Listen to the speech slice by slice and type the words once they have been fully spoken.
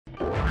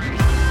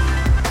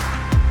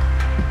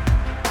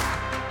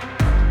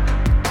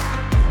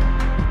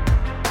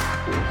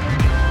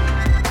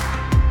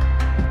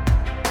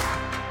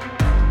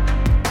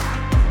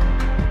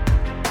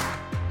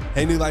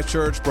Hey, New Life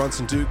Church,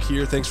 Bronson Duke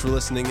here. Thanks for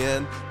listening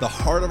in. The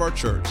heart of our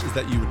church is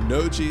that you would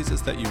know Jesus,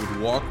 that you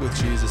would walk with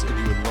Jesus, and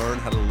you would learn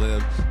how to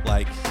live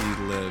like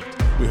he lived.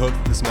 We hope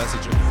that this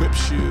message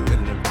equips you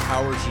and it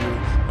empowers you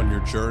on your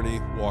journey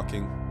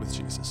walking with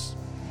Jesus.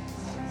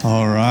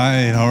 All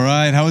right.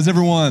 How is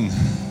everyone?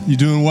 You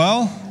doing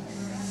well?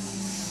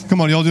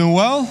 Come on, y'all doing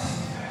well?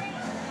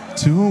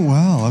 Doing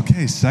well.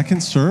 Okay,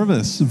 second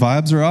service.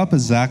 Vibes are up,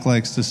 as Zach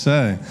likes to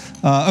say.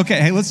 Okay,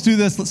 hey, let's do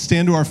this. Let's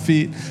stand to our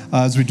feet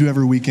as we do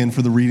every weekend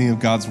for the reading of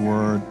God's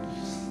Word.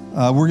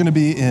 We're going to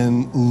be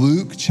in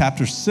Luke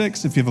chapter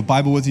 6. If you have a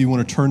Bible with you, you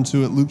want to turn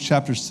to it. Luke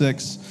chapter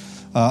 6.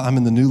 I'm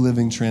in the New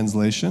Living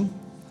Translation.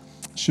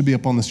 Should be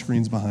up on the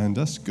screens behind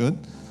us. Good.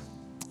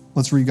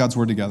 Let's read God's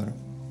Word together.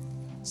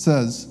 It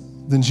says,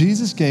 "Then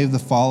Jesus gave the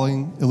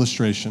following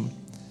illustration.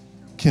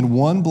 Can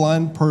one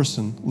blind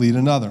person lead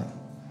another?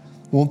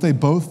 Won't they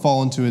both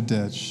fall into a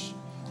ditch?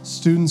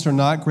 Students are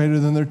not greater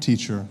than their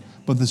teacher,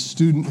 but the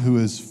student who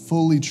is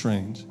fully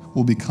trained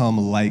will become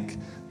like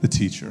the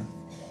teacher."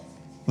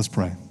 Let's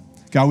pray.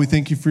 God, we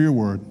thank you for your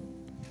word.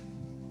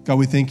 God,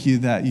 we thank you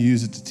that you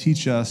use it to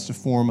teach us, to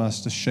form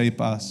us, to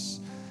shape us,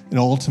 and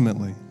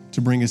ultimately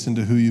to bring us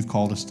into who you've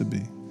called us to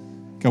be.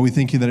 God, we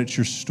thank you that it's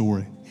your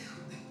story.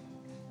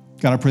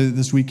 God, I pray that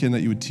this weekend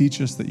that you would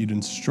teach us, that you'd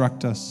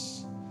instruct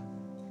us.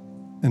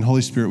 And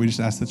Holy Spirit, we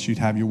just ask that you'd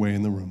have your way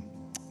in the room.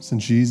 It's in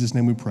Jesus'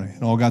 name we pray.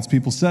 And all God's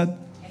people said?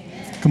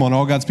 Amen. Come on,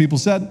 all God's people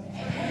said?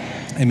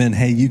 Amen. Amen.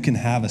 Hey, you can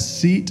have a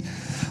seat.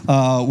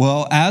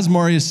 Well, as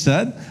Marius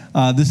said,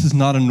 this is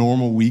not a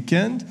normal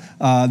weekend.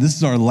 This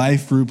is our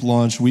life group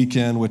launch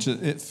weekend, which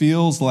it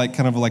feels like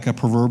kind of like a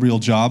proverbial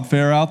job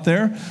fair out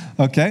there,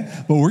 okay?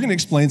 But we're going to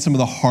explain some of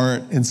the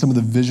heart and some of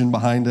the vision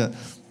behind it.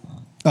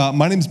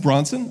 My name's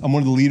Bronson. I'm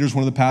one of the leaders,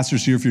 one of the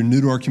pastors here. If you're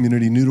new to our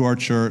community, new to our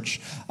church,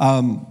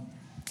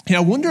 I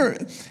wonder,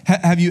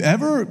 have you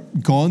ever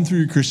gone through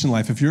your Christian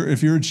life, if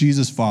you're a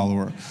Jesus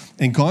follower,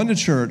 and gone to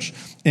church,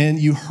 and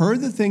you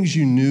heard the things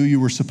you knew you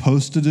were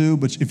supposed to do,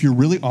 but if you're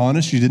really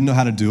honest, you didn't know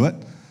how to do it?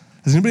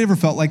 Has anybody ever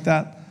felt like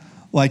that?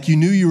 Like you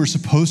knew you were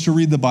supposed to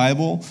read the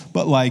Bible,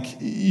 but like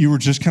you were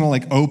just kind of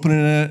like opening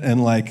it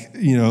and like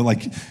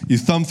you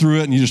thumb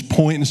through it and you just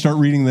point and start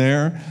reading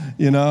there,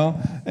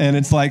 and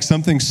it's like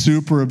something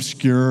super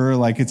obscure,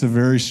 like it's a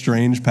very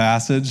strange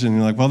passage, and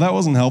you're like, well, that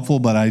wasn't helpful,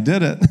 but I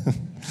did it.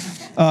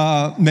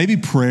 Maybe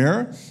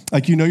prayer,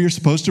 like you're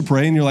supposed to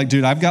pray and you're like,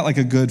 dude, I've got like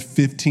a good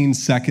 15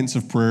 seconds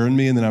of prayer in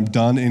me and then I'm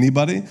done.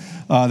 Anybody?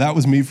 That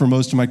was me for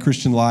most of my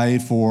Christian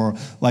life. Or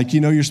like,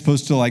 you're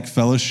supposed to like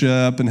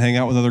fellowship and hang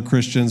out with other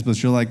Christians,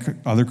 but you're like,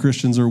 other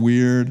Christians are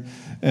weird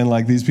and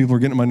like these people are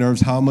getting on my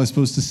nerves. How am I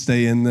supposed to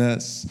stay in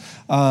this?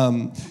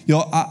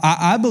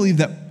 I believe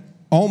that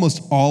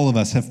almost all of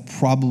us have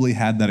probably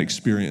had that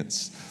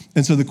experience.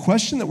 And so the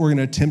question that we're going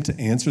to attempt to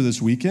answer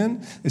this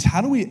weekend is,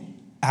 how do we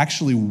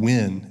actually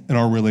win in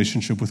our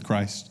relationship with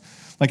Christ?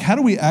 Like, how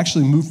do we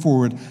actually move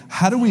forward?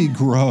 How do we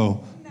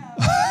grow?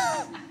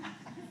 No.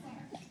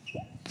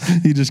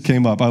 He just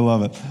came up. I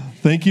love it.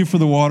 Thank you for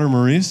the water,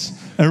 Maurice.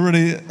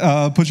 Everybody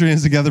put your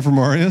hands together for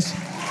Marius.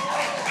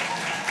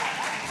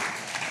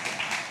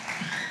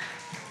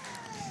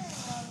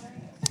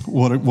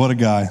 What a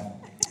guy.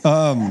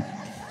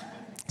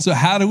 So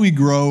how do we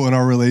grow in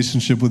our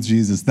relationship with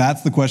Jesus?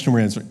 That's the question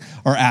we're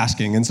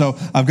asking. And so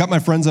I've got my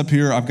friends up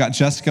here. I've got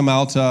Jessica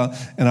Malta,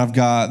 and I've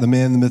got the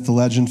man, the myth, the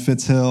legend,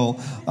 Fitz Hill.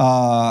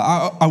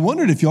 I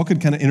wondered if y'all could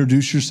kind of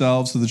introduce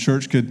yourselves so the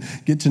church could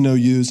get to know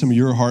you, some of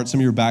your heart, some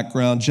of your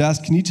background. Jess,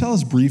 can you tell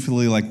us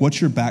briefly like what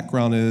your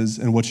background is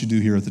and what you do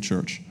here at the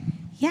church?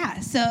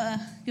 Yeah, so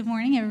good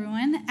morning,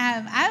 everyone.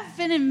 I've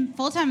been in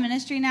full-time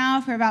ministry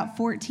now for about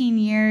 14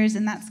 years,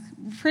 and that's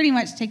pretty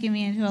much taken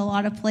me into a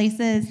lot of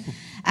places.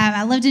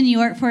 I lived in New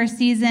York for a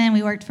season.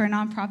 We worked for a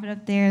nonprofit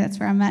up there. That's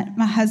where I met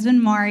my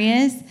husband,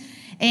 Marius.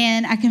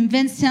 And I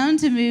convinced him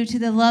to move to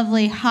the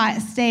lovely,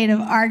 hot state of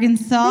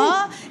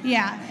Arkansas.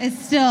 Yeah,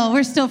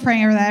 we're still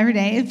praying over that every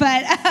day.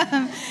 But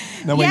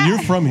now, wait, you're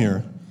from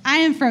here. I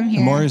am from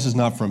here. And Marius is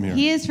not from here.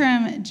 He is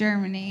from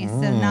Germany,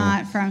 so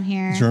not from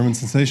here. German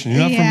sensation.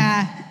 You're not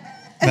from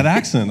that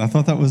accent. I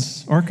thought that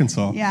was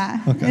Arkansas.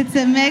 Yeah. Okay. It's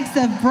a mix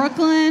of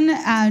Brooklyn,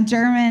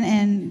 German,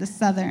 and the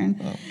Southern.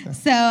 Okay.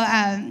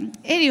 So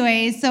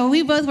anyway, so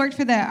we both worked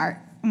for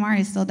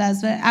Marius still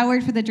does, but I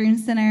worked for the Dream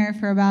Center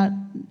for about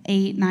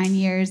 8-9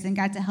 years and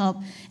got to help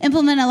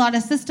implement a lot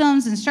of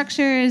systems and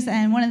structures.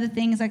 And one of the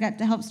things I got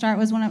to help start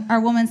was one of our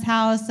Women's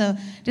House. So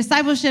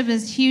discipleship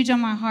is huge on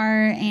my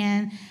heart.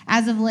 And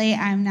as of late,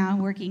 I'm now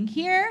working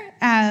here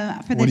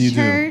for the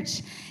church.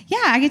 Do?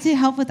 Yeah, I get to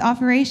help with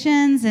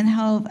operations and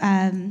help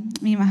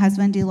me and my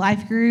husband do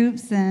life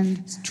groups.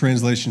 And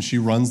translation, she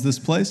runs this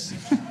place.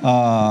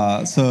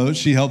 So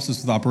she helps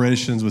us with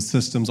operations, with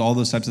systems, all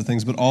those types of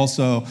things. But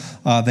also,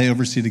 they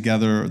oversee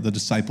together the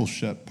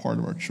discipleship part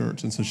of our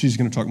church. And so she's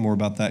going to talk more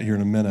about that here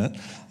in a minute.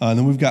 And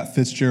then we've got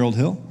Fitzgerald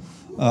Hill.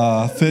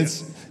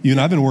 Fitz, you and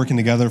I have been working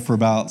together for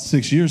about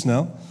 6 years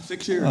now.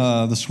 6 years.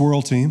 The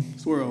Swirl team.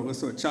 Swirl,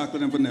 what's it?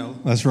 Chocolate and vanilla.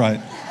 That's right.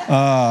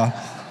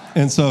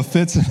 And so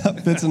Fitz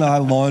and I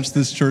launched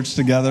this church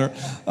together.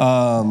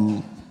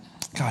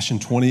 in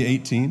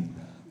 2018.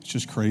 It's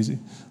just crazy.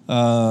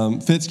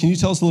 Fitz, can you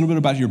tell us a little bit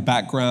about your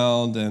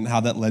background and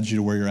how that led you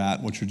to where you're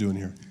at, what you're doing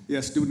here?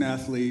 Yeah, student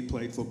athlete,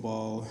 played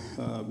football,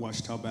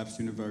 Washington Baptist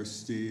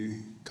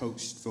University,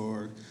 coached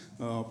for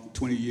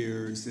 20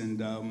 years, and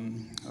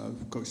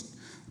coached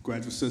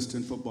graduate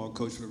assistant football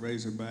coach for the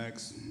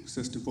Razorbacks,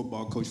 assistant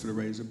football coach for the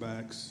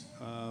Razorbacks.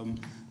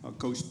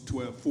 Coached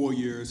 4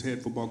 years,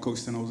 head football coach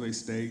San Jose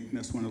State. And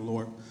that's when the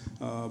Lord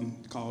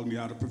called me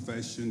out of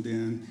profession.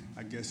 Then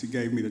I guess he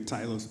gave me the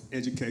title of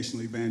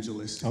educational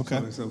evangelist.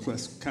 Okay. So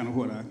that's kind of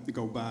what I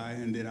go by.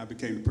 And then I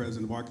became the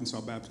president of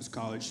Arkansas Baptist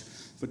College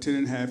for 10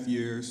 and a half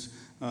years.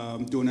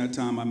 During that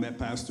time, I met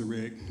Pastor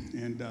Rick,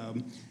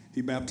 and he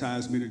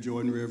baptized me to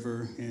Jordan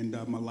River, and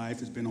my life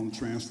has been on a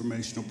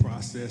transformational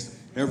process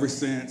ever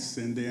since.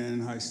 And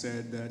then I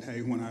said that,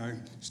 hey, when I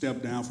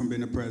stepped down from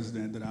being the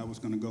president, that I was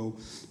going to go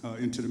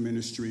into the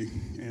ministry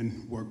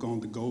and work on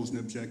the goals and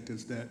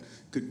objectives that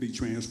could be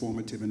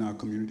transformative in our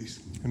communities.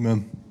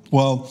 Amen.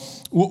 Well,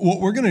 what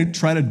we're going to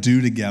try to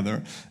do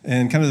together,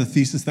 and kind of the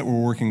thesis that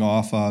we're working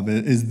off of,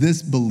 is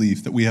this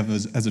belief that we have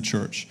as a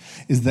church,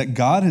 is that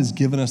God has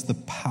given us the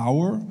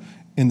power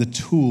and the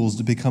tools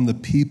to become the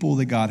people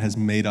that God has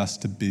made us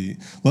to be.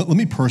 Let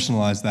me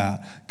personalize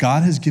that.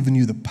 God has given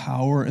you the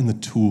power and the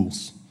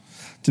tools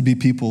to be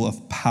people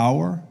of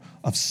power,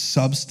 of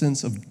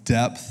substance, of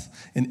depth,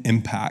 and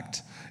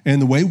impact. And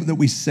the way that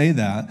we say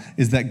that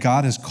is that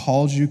God has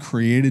called you,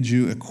 created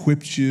you,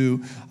 equipped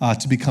you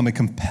to become a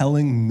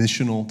compelling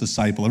missional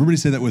disciple. Everybody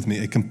say that with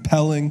me, a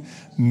compelling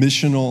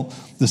missional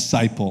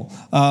disciple.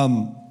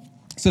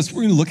 So that's what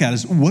we're going to look at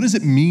is, what does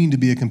it mean to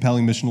be a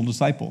compelling missional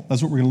disciple?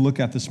 That's what we're going to look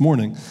at this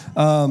morning.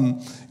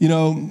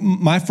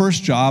 My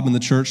first job in the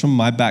church, some of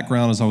my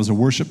background is I was a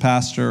worship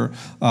pastor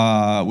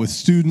with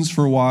students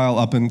for a while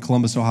up in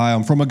Columbus, Ohio.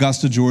 I'm from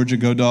Augusta, Georgia.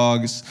 Go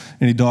Dogs.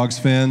 Any Dogs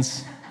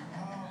fans?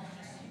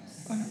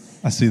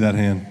 I see that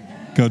hand.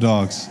 Go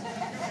Dogs.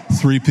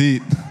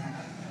 3-peat,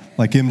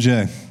 like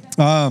MJ.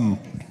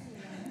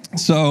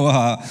 So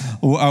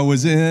I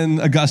was in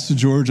Augusta,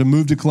 Georgia,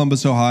 moved to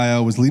Columbus,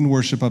 Ohio, was leading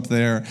worship up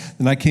there.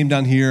 Then I came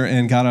down here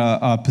and got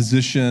a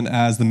position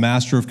as the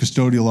Master of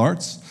Custodial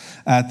Arts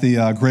at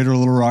the Greater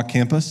Little Rock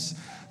campus.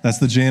 That's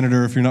the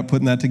janitor, if you're not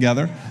putting that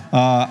together.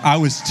 I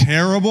was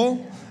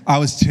terrible. I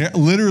was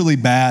literally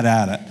bad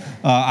at it.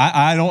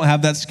 I don't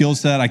have that skill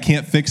set. I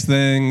can't fix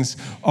things.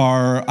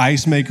 Our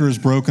ice maker is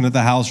broken at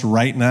the house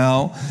right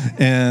now.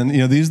 And,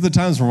 these are the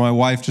times where my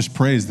wife just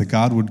prays that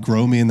God would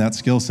grow me in that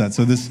skill set.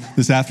 So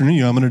this afternoon,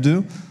 you know what I'm going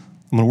to do?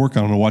 I'm going to work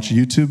on it. I'm going to watch a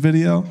YouTube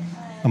video.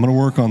 I'm going to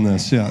work on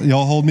this. Yeah,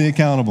 y'all hold me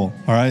accountable.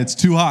 All right? It's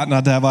too hot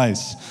not to have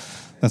ice.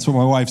 That's what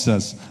my wife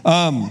says.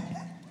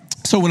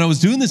 So when I was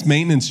doing this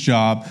maintenance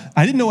job,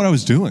 I didn't know what I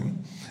was doing.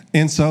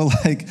 And so,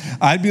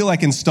 I'd be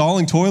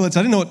installing toilets.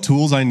 I didn't know what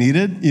tools I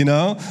needed,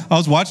 I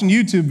was watching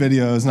YouTube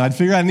videos, and I'd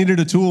figure I needed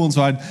a tool, and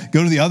so I'd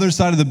go to the other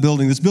side of the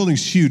building. This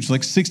building's huge,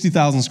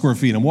 60,000 square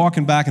feet. I'm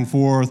walking back and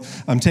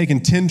forth. I'm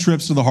taking 10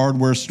 trips to the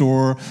hardware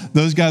store.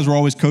 Those guys were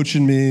always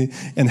coaching me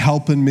and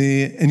helping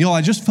me. And,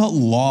 I just felt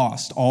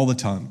lost all the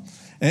time.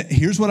 And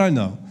here's what I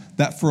know,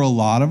 that for a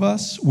lot of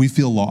us, we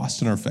feel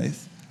lost in our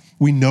faith.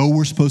 We know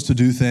we're supposed to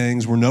do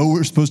things. We know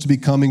we're supposed to be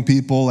becoming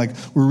people. We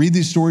read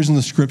these stories in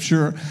the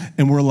scripture,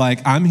 and we're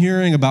I'm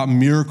hearing about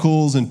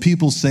miracles and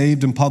people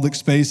saved in public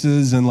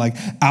spaces and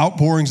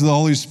outpourings of the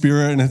Holy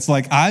Spirit. And it's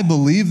I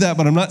believe that,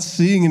 but I'm not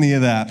seeing any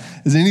of that.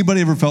 Has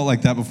anybody ever felt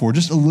like that before?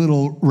 Just a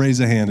little raise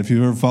a hand if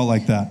you've ever felt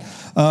like that.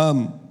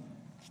 I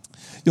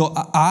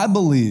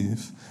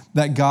believe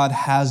that God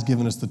has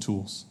given us the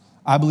tools.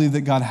 I believe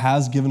that God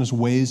has given us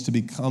ways to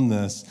become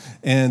this.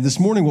 And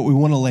this morning, what we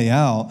want to lay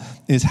out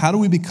is, how do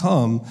we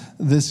become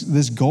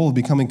this goal of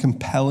becoming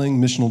compelling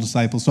missional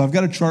disciples? So I've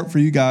got a chart for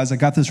you guys. I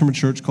got this from a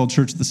church called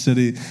Church of the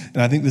City,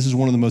 and I think this is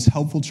one of the most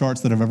helpful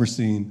charts that I've ever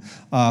seen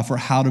for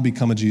how to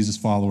become a Jesus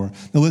follower.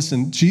 Now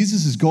listen,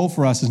 Jesus' goal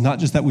for us is not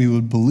just that we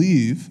would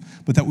believe,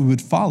 but that we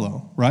would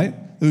follow, right?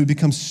 That we would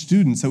become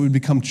students, that we would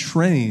become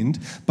trained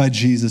by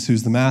Jesus,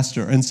 who's the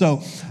master. And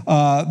so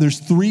there's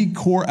 3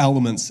 core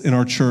elements in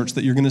our church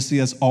that you're going to see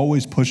us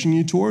always pushing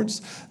you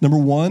towards. Number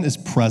 1 is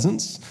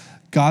presence.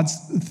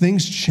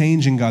 Things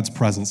change in God's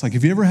presence.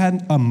 Have you ever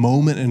had a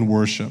moment in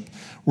worship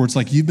where it's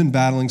you've been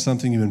battling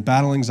something, you've been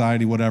battling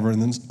anxiety, whatever,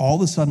 and then all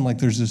of a sudden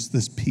there's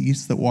this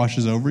peace that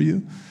washes over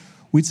you?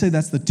 We'd say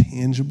that's the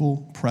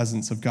tangible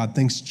presence of God.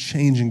 Things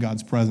change in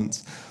God's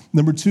presence.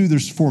 Number 2,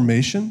 there's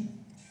formation.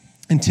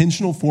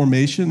 Intentional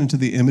formation into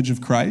the image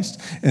of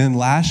Christ. And then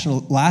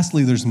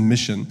lastly, there's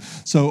mission.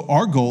 So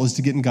our goal is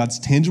to get in God's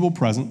tangible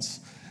presence,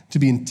 to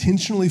be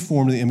intentionally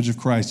formed in the image of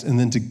Christ, and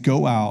then to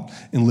go out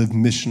and live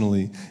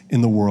missionally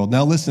in the world.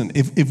 Now listen,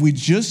 if we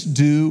just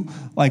do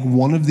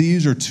one of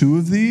these or 2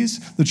 of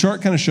these, the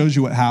chart kind of shows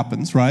you what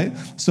happens, right?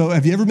 So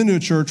have you ever been to a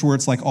church where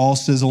it's all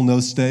sizzle,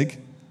 no steak? You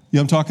know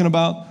what I'm talking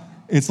about?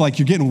 It's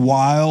you're getting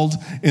wild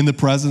in the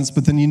presence,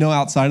 but then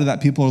outside of that,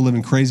 people are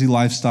living crazy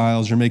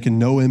lifestyles. You're making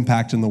no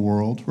impact in the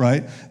world,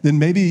 right? Then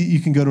maybe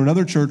you can go to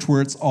another church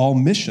where it's all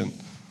mission.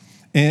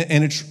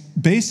 And it's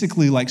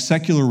basically like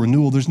secular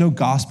renewal. There's no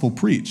gospel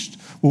preached.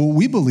 Well, what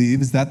we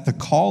believe is that the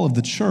call of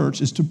the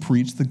church is to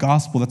preach the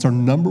gospel. That's our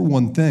number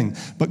one thing.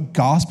 But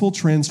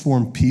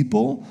gospel-transformed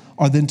people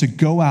are then to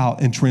go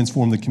out and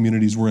transform the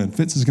communities we're in.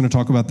 Fitz is going to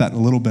talk about that in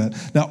a little bit.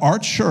 Now, our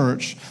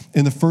church,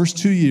 in the first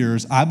 2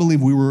 years, I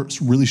believe we were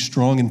really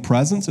strong in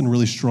presence and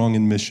really strong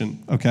in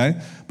mission, okay?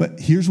 But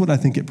here's what I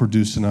think it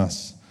produced in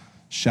us: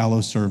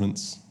 shallow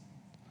servants.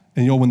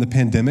 And when the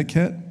pandemic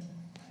hit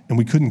and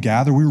we couldn't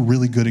gather, we were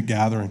really good at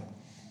gathering.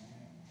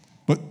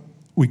 But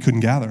we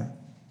couldn't gather.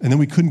 And then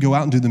we couldn't go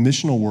out and do the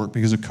missional work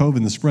because of COVID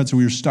and the spread, so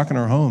we were stuck in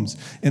our homes.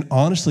 And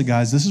honestly,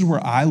 guys, this is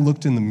where I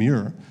looked in the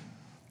mirror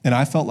and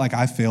I felt like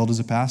I failed as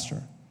a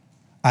pastor.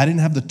 I didn't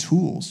have the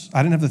tools.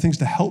 I didn't have the things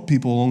to help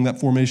people along that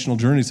formational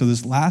journey. So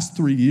this last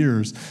 3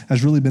 years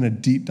has really been a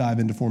deep dive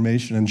into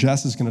formation. And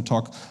Jess is going to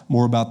talk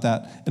more about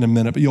that in a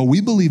minute. But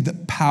we believe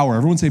that power,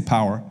 everyone say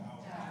power.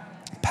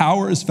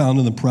 Power is found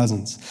in the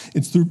presence.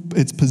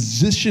 It's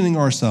positioning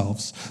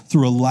ourselves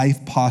through a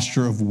life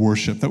posture of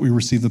worship that we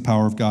receive the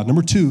power of God.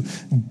 Number 2,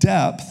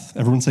 depth.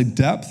 Everyone say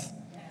depth.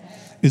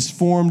 Is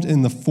formed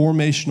in the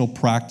formational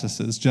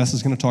practices. Jess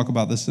is going to talk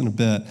about this in a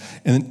bit.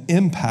 And then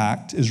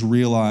impact is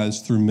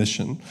realized through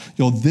mission.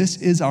 This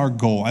is our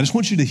goal. I just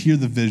want you to hear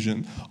the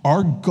vision.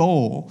 Our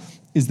goal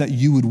is that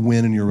you would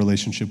win in your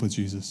relationship with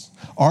Jesus.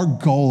 Our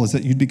goal is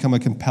that you'd become a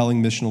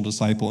compelling missional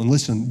disciple. And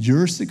listen,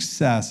 your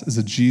success as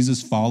a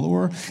Jesus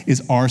follower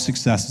is our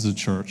success as a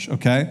church,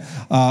 okay?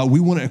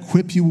 We want to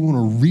equip you, we want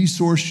to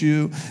resource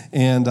you,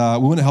 and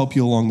we want to help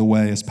you along the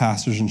way as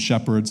pastors and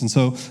shepherds. And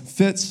so,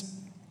 Fitz,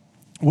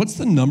 what's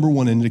the number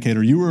one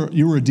indicator? You were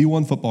a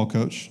D1 football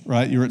coach,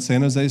 right? You were at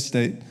San Jose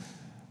State,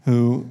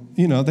 who,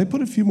 they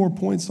put a few more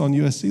points on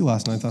USC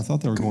last night than I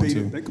thought they were going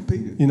to. They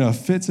competed. If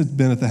Fitz had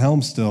been at the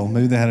helm still,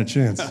 maybe they had a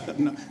chance.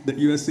 No, the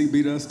USC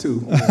beat us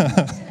too.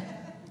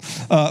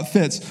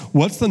 Fitz,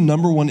 what's the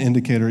number one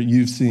indicator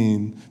you've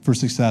seen for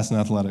success in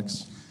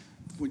athletics?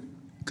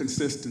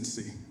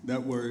 Consistency.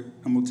 That word,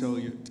 I'm going to tell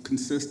you,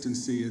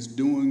 consistency is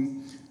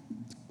being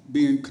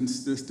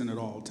consistent at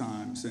all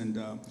times. And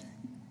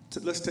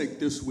let's take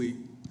this week,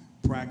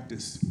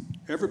 practice.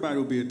 Everybody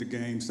will be at the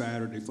game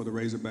Saturday for the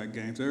Razorback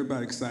games.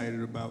 Everybody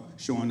excited about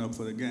showing up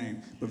for the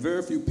game. But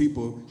very few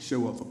people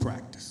show up for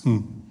practice.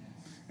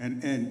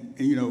 And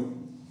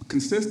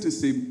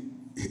consistency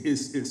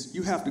is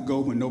you have to go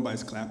when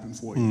nobody's clapping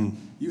for you.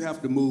 You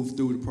have to move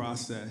through the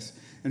process.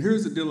 And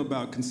here's the deal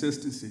about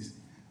consistencies.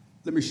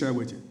 Let me share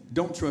with you.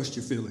 Don't trust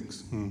your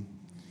feelings.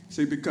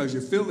 See, because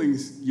your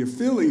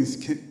feelings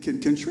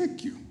can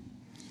trick you.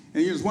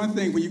 And here's one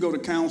thing: when you go to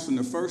counseling,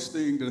 the first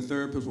thing that a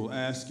therapist will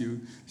ask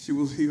you,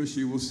 he or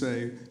she will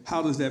say,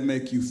 how does that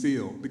make you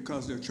feel?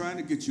 Because they're trying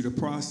to get you to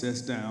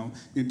process down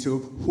into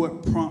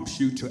what prompts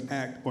you to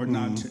act or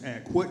not to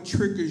act, what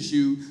triggers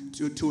you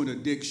to an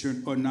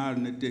addiction or not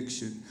an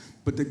addiction.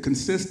 But the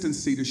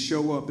consistency to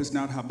show up is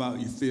not how about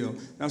you feel.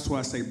 That's why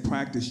I say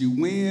practice. You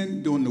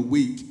win during the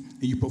week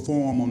and you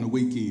perform on the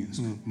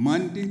weekends.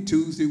 Monday,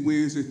 Tuesday,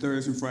 Wednesday,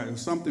 Thursday, Friday.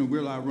 Something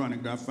real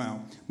ironic that I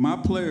found. My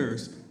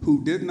players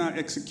who did not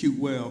execute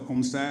well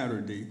on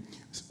Saturday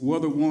were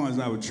the ones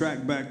I would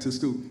track back to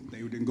school.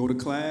 They didn't go to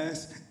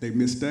class. They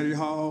missed study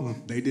hall.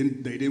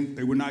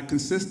 They were not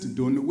consistent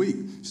during the week.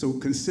 So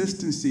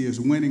consistency is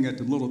winning at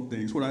the little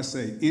things. What I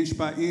say, inch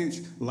by inch,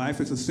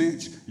 life is a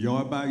cinch.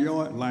 Yard by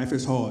yard, life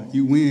is hard.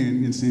 You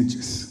win in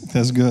cinches.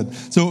 That's good.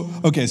 So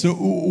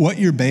what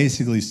you're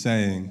basically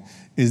saying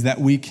is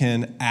that we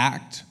can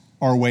act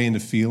our way into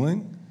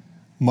feeling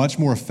much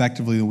more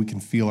effectively than we can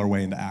feel our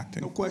way into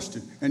acting. No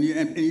question. And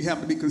you have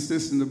to be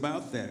consistent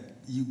about that.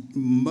 You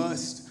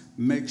must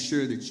make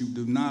sure that you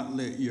do not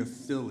let your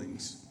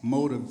feelings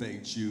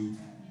motivate you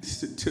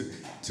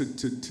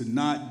to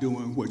not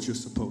doing what you're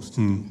supposed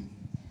to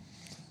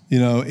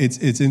do.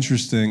 It's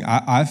interesting.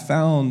 I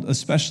found,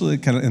 especially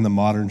kind of in the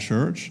modern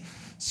church,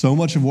 so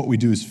much of what we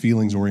do is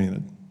feelings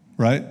oriented,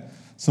 right?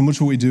 So much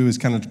of what we do is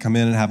kind of come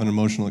in and have an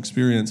emotional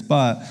experience.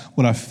 But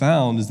what I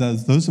found is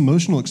that those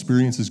emotional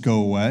experiences go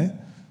away.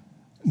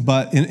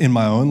 But in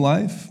my own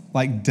life,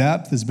 like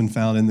depth has been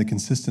found in the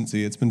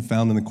consistency. It's been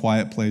found in the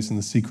quiet place, in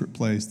the secret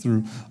place,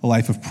 through a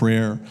life of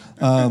prayer.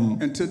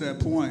 And to that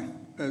point,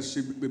 as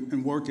she's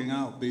been working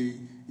out, if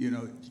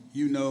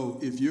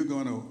you're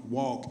going to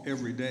walk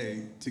every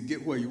day to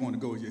get where you want to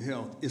go with your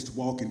health, it's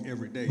walking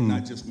every day,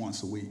 not just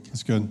once a week.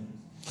 That's good.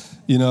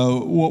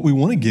 What we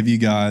want to give you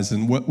guys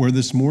and where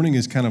this morning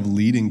is kind of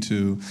leading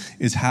to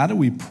is how do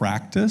we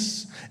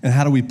practice and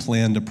how do we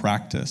plan to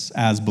practice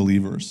as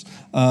believers?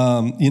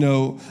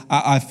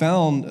 I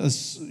found,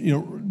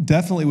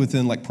 definitely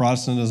within like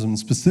Protestantism,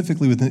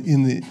 specifically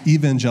in the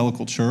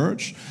evangelical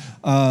church,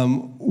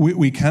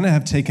 we kind of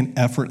have taken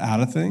effort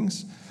out of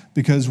things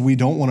because we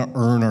don't want to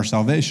earn our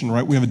salvation,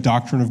 right? We have a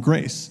doctrine of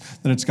grace,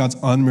 that it's God's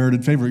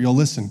unmerited favor.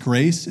 Listen,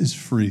 grace is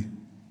free.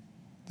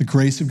 The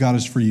grace of God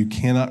is free. You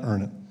cannot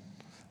earn it.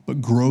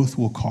 But growth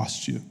will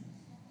cost you.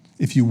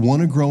 If you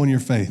want to grow in your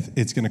faith,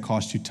 it's going to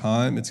cost you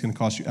time. It's going to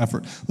cost you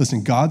effort.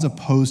 Listen, God's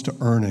opposed to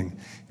earning,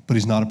 but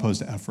he's not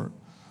opposed to effort.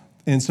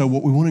 And so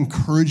what we want to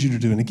encourage you to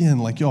do, and again,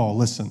 like, y'all,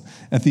 listen,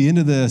 at the end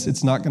of this,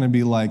 it's not going to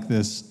be like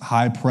this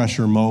high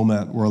pressure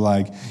moment where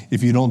like,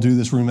 if you don't do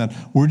this,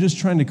 we're just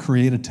trying to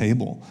create a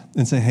table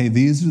and say, hey,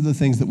 these are the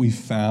things that we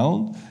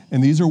found,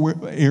 and these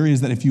are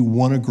areas that if you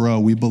want to grow,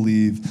 we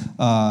believe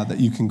that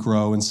you can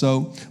grow. And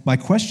so my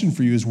question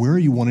for you is, where are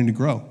you wanting to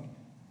grow?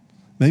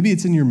 Maybe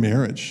it's in your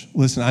marriage.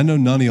 Listen, I know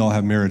none of y'all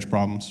have marriage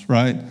problems,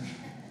 right?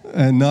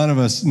 And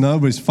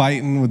nobody's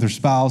fighting with their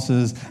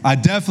spouses. I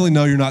definitely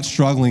know you're not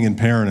struggling in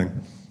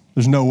parenting.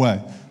 There's no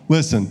way.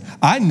 Listen,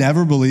 I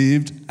never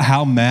believed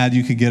how mad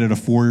you could get at a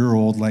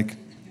 4-year-old, like,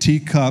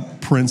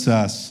 teacup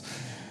princess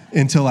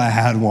until I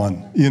had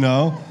one, you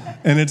know?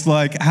 And it's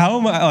like, how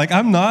am I, like,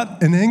 I'm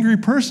not an angry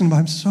person, but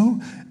I'm so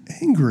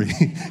angry.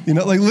 You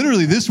know, like,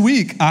 literally this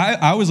week,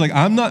 I was like,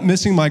 I'm not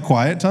missing my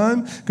quiet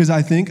time because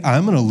I think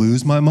I'm going to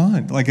lose my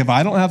mind. Like, if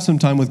I don't have some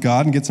time with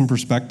God and get some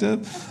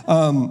perspective,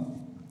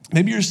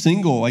 maybe you're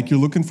single, like you're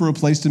looking for a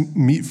place to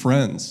meet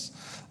friends.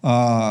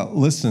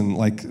 Listen,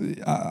 like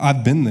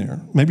I've been there.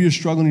 Maybe you're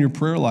struggling in your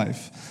prayer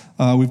life.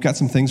 We've got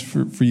some things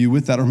for you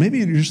with that. Or maybe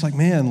you're just like,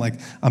 man, like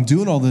I'm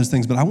doing all those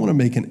things, but I want to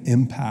make an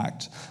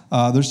impact.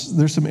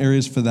 There's some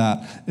areas for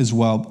that as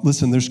well.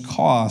 Listen, there's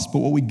cost, but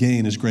what we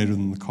gain is greater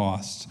than the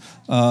cost.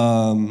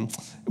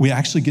 We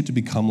actually get to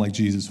become like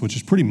Jesus, which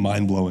is pretty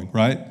mind-blowing,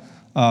 right?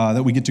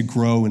 That we get to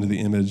grow into the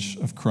image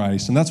of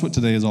Christ. And that's what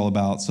today is all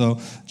about. So,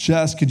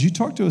 Jess, could you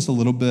talk to us a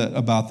little bit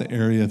about the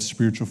area of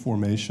spiritual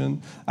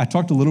formation? I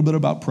talked a little bit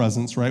about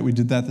presence, right? We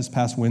did that this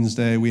past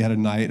Wednesday. We had a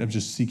night of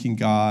just seeking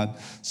God,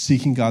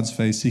 seeking God's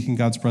face, seeking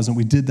God's presence.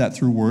 We did that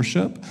through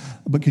worship.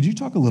 But could you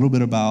talk a little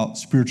bit about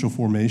spiritual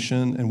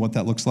formation and what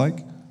that looks like?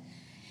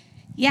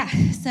 Yeah,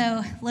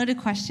 so loaded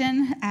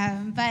question,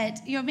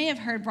 but you may have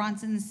heard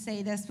Bronson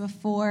say this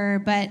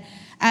before, but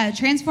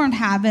transformed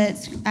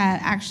habits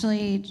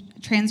actually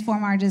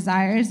transform our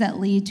desires that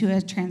lead to a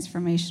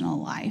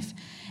transformational life.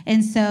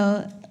 And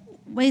so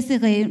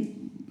basically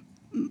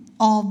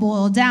all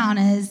boiled down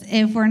is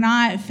if we're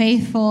not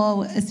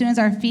faithful, as soon as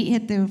our feet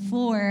hit the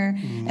floor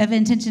of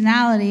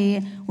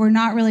intentionality, we're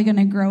not really going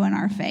to grow in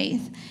our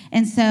faith.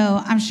 And so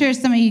I'm sure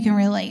some of you can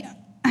relate.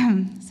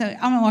 So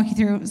I'm going to walk you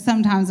through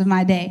some times of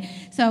my day.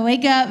 So I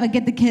wake up, I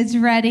get the kids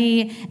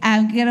ready,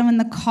 get them in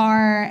the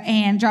car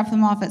and drop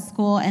them off at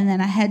school, and then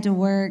I head to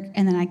work,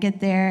 and then I get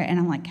there, and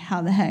I'm like,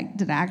 how the heck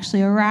did I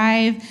actually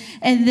arrive?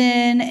 And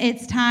then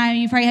it's time,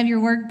 you probably have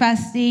your work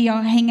bestie,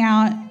 y'all hang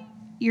out,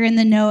 you're in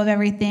the know of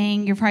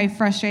everything, you're probably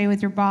frustrated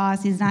with your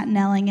boss, he's not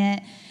nailing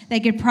it. They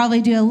could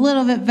probably do a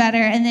little bit better,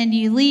 and then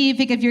you leave,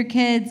 pick up your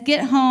kids,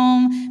 get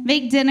home,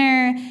 make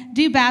dinner,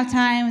 do bath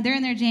time, they're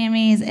in their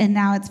jammies, and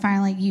now it's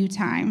finally you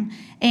time.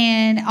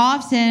 And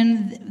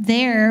often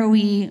there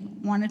we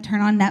want to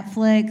turn on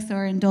Netflix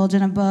or indulge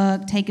in a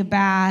book, take a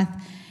bath,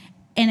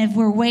 and if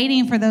we're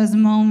waiting for those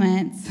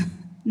moments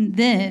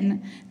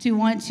then to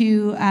want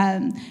to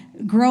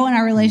grow in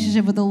our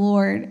relationship with the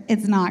Lord,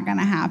 it's not going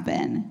to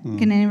happen.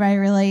 Can anybody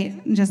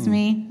relate? Just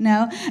me?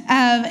 No?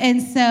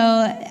 And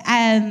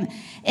so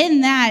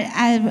in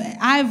that,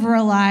 I've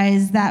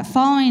realized that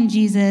following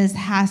Jesus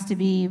has to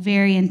be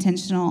very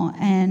intentional,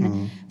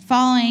 and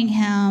following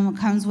him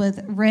comes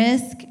with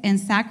risk and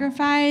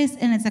sacrifice,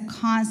 and it's a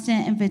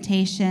constant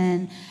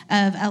invitation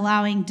of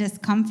allowing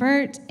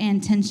discomfort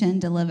and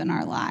tension to live in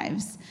our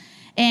lives.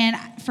 And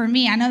for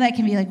me, I know that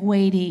can be like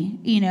weighty,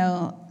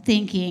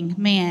 thinking,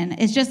 man,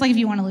 it's just like if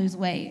you want to lose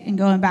weight and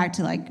going back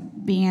to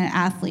like being an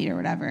athlete or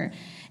whatever.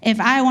 If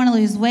I want to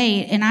lose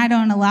weight and I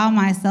don't allow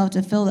myself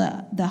to feel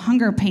the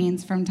hunger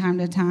pains from time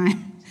to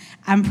time,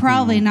 I'm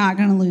probably not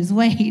going to lose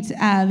weight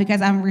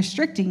because I'm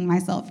restricting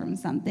myself from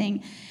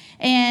something.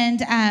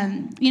 And,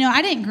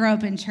 I didn't grow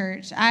up in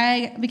church.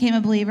 I became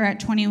a believer at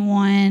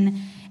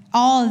 21.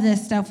 All of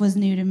this stuff was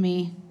new to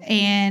me.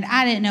 And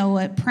I didn't know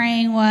what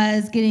praying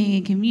was, getting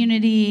in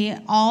community.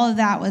 All of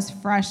that was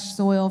fresh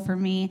soil for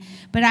me.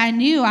 But I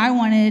knew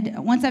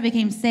once I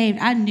became saved,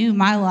 I knew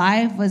my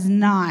life was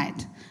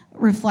not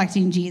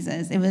reflecting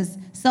Jesus. It was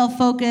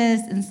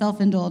self-focused and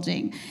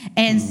self-indulging.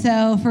 And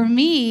so for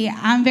me,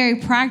 I'm very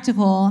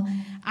practical.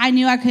 I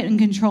knew I couldn't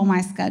control my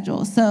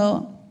schedule.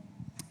 So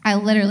I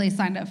literally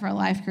signed up for a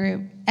life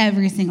group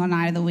every single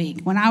night of the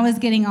week. When I was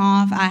getting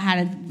off, I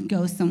had to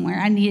go somewhere.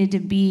 I needed to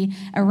be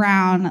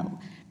around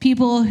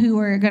people who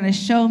were going to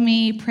show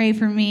me, pray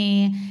for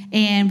me,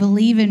 and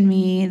believe in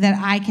me that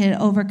I could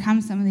overcome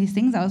some of these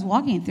things I was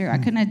walking through. I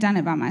couldn't have done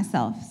it by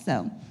myself.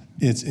 So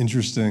it's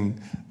interesting.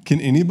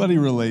 Can anybody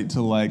relate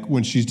to like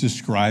when she's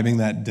describing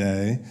that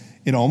day?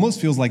 It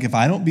almost feels like if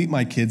I don't beat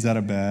my kids out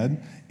of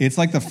bed, it's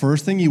like the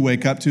first thing you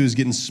wake up to is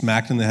getting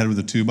smacked in the head with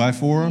a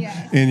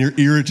 2x4, and you're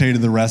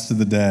irritated the rest of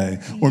the day.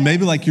 Or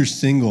maybe like you're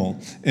single,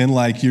 and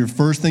like your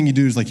first thing you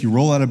do is like you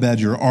roll out of bed,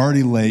 you're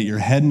already late, you're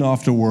heading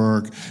off to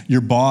work,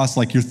 your boss,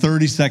 like you're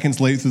 30 seconds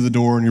late through the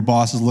door, and your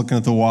boss is looking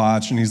at the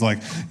watch, and he's like,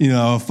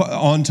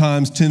 on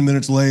time's 10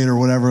 minutes late or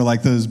whatever,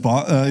 like those,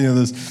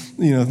 those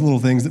little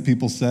things that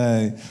people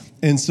say.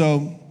 And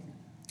so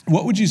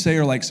what would you say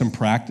are like some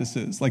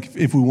practices? Like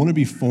if we want to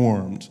be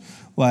formed,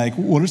 like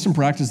what are some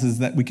practices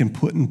that we can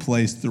put in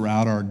place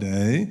throughout our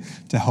day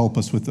to help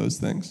us with those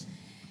things?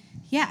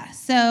 Yeah,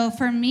 so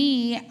for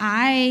me,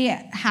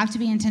 I have to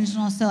be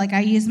intentional. So like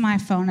I use my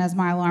phone as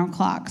my alarm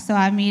clock. So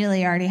I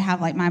immediately already have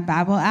like my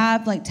Bible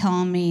app like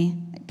telling me,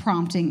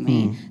 prompting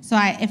me. So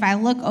if I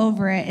look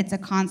over it, it's a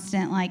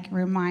constant like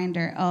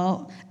reminder,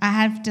 oh, I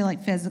have to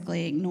like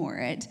physically ignore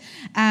it.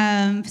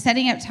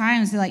 Setting up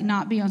times to like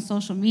not be on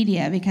social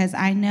media because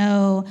I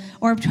know,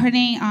 or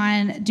turning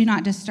on do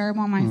not disturb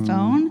on my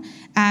phone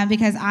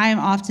because I'm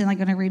often like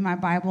going to read my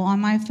Bible on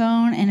my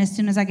phone, and as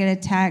soon as I get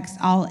a text,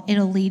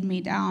 it'll lead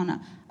me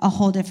down a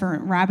whole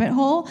different rabbit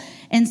hole.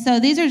 And so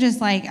these are just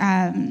like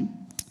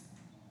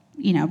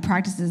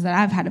practices that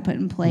I've had to put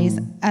in place.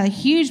 A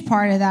huge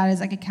part of that is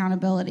like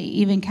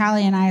accountability. Even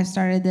Callie and I have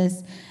started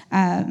this,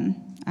 I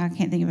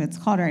can't think of what it's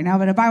called right now,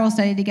 but a Bible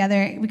study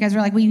together because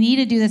we're like, we need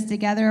to do this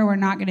together or we're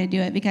not going to do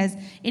it. Because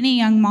any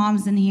young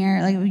moms in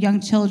here, like young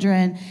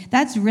children,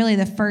 that's really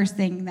the first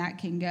thing that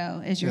can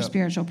go is your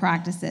spiritual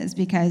practices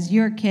because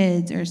your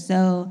kids are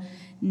so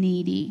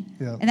needy.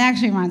 And that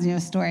actually reminds me of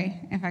a story,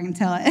 if I can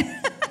tell it.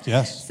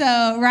 Yes.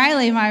 So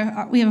Riley,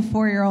 we have a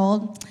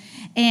 4-year-old,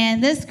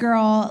 and this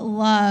girl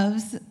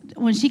loves,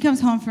 when she comes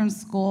home from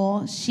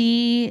school,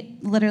 she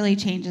literally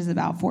changes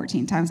about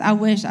 14 times. I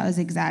wish I was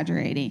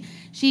exaggerating.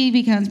 She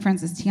becomes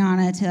Princess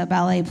Tiana to a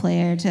ballet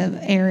player to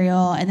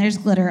Ariel, and there's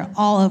glitter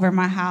all over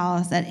my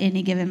house at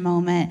any given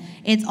moment.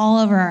 It's all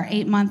over our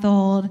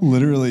 8-month-old.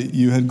 Literally,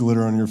 you had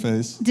glitter on your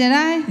face. Did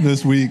I?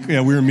 This week,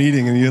 we were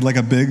meeting, and you had like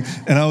a big,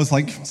 and I was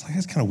like,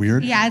 that's kind of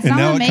weird. Yeah, it's and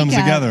not now my it comes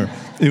makeup. together.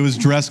 It was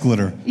dress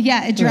glitter.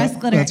 Yeah, dress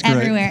glitter that's great.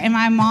 everywhere. And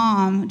my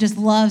mom just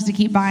loves to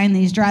keep buying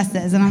these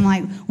dresses, and I'm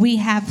like, we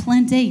have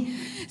plenty.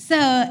 So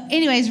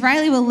anyways,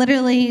 Riley will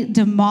literally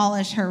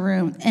demolish her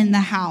room in the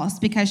house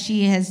because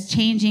she is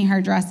changing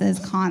her dresses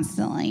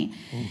constantly.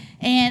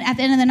 And at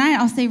the end of the night,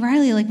 I'll say,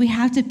 Riley, like we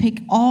have to pick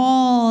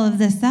all of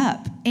this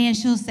up. And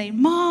she'll say,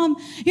 Mom,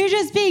 you're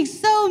just being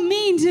so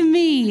mean to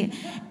me.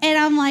 And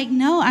I'm like,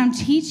 no, I'm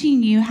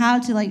teaching you how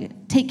to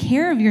like take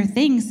care of your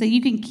things so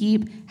you can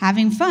keep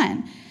having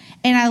fun.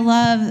 And I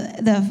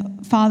love the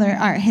Father,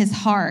 or his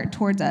heart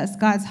towards us,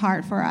 God's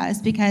heart for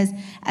us, because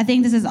I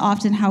think this is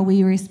often how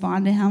we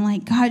respond to him.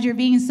 Like, God, you're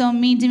being so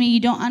mean to me. You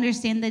don't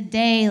understand the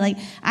day. Like,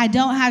 I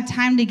don't have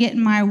time to get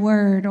in my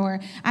word, or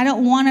I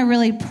don't want to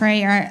really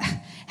pray, or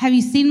have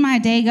you seen my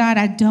day, God?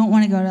 I don't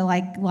want to go to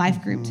like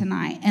life group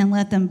tonight and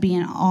let them be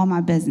in all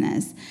my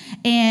business.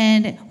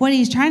 And what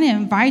he's trying to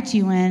invite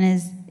you in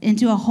is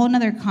into a whole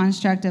nother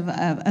construct of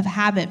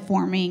habit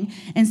forming.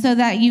 And so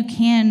that he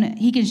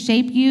can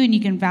shape you and you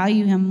can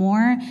value him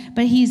more,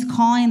 but he's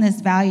calling this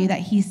value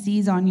that he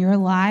sees on your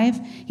life.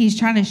 He's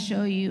trying to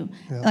show you,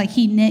 like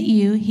he knit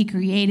you, he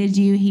created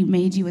you, he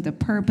made you with a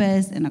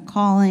purpose and a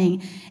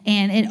calling,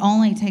 and it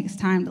only takes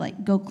time to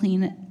like go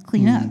clean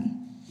up.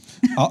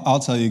 I'll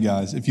tell you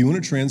guys, if you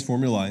want to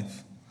transform your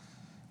life,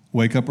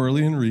 wake up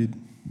early and read,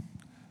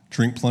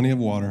 drink plenty of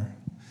water,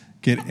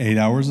 get 8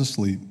 hours of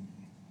sleep,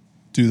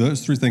 do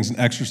those 3 things and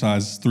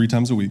exercise 3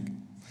 times a week.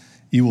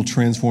 You will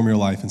transform your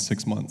life in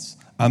 6 months.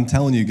 I'm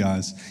telling you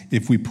guys,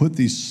 if we put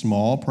these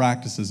small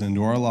practices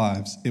into our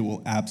lives, it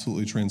will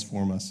absolutely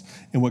transform us.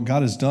 And what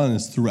God has done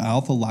is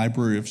throughout the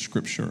library of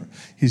Scripture,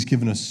 he's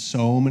given us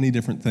so many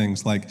different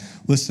things. Like,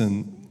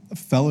 listen,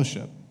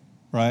 fellowship,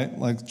 right?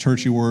 Like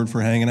churchy word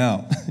for hanging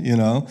out,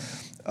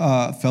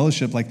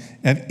 fellowship. Like,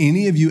 have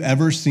any of you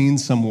ever seen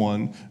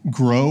someone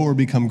grow or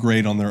become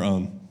great on their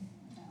own?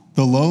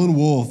 The lone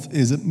wolf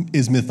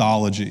is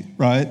mythology,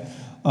 right?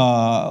 The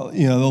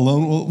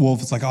lone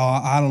wolf, it's like, oh,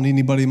 I don't need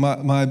anybody.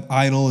 My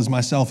idol is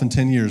myself in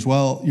 10 years.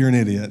 Well, you're an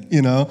idiot,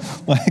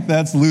 Like,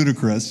 that's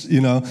ludicrous,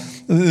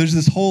 There's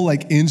this whole,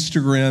 like,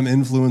 Instagram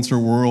influencer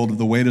world of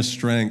the way to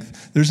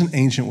strength. There's an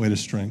ancient way to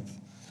strength,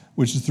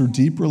 which is through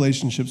deep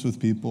relationships with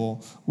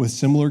people with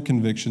similar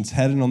convictions,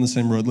 headed on the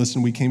same road.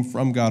 Listen, we came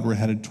from God. We're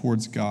headed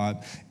towards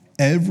God.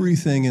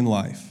 Everything in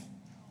life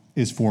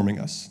is forming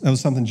us. That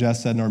was something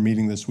Jess said in our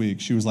meeting this week.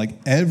 She was like,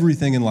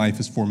 everything in life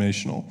is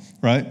formational,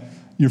 right?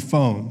 Your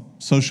phone,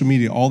 social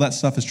media, all that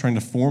stuff is trying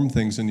to form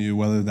things in you,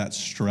 whether that's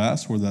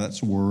stress, whether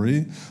that's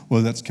worry,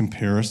 whether that's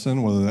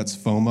comparison, whether that's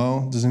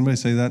FOMO. Does anybody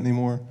say that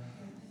anymore?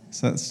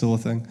 Is that still a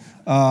thing?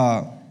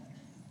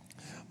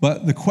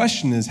 But the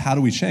question is, how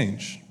do we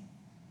change?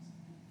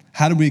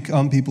 How do we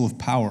become people of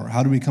power?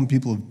 How do we become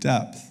people of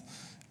depth?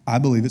 I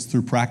believe it's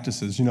through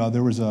practices.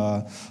 There was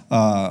a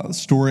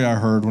story I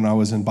heard when I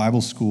was in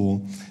Bible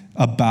school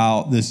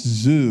about this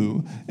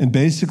zoo, and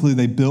basically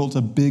they built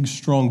a big,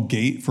 strong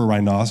gate for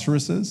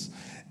rhinoceroses,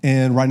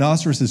 and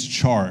rhinoceroses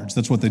charge.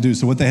 That's what they do.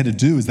 So what they had to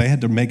do is they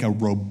had to make a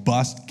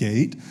robust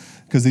gate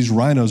because these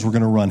rhinos were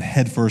going to run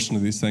headfirst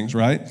into these things,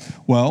 right?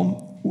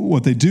 Well,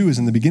 what they do is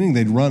in the beginning,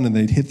 they'd run and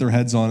they'd hit their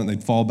heads on it,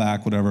 they'd fall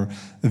back, whatever.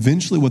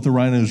 Eventually, what the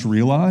rhinos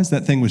realized,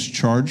 that thing was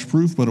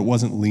charge-proof, but it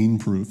wasn't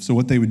lean-proof. So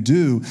what they would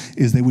do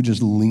is they would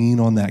just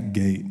lean on that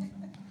gate.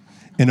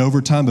 And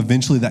over time,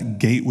 eventually that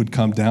gate would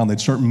come down.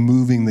 They'd start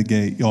moving the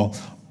gate. Y'all,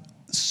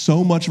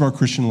 so much of our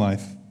Christian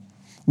life,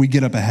 We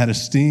get up a head of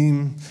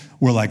steam.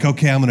 We're like,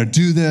 okay, I'm going to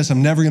do this.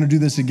 I'm never going to do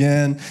this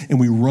again. And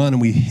we run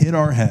and we hit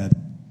our head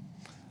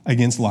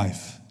against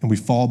life. And we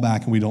fall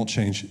back and we don't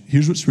change.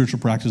 Here's what spiritual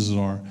practices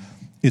are.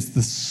 It's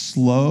the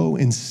slow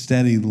and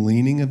steady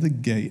leaning of the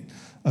gate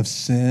of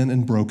sin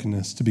and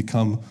brokenness to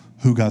become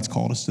who God's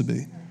called us to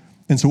be.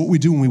 And so what we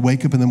do when we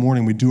wake up in the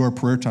morning, we do our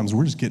prayer times,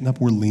 we're just getting up,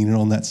 we're leaning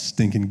on that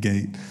stinking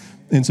gate.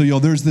 And so,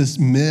 there's this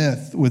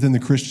myth within the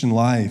Christian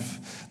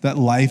life that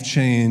life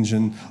change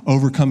and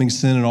overcoming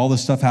sin and all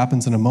this stuff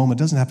happens in a moment.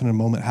 It doesn't happen in a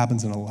moment, it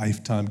happens in a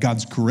lifetime.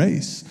 God's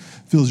grace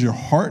fills your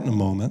heart in a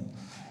moment.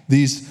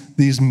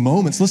 These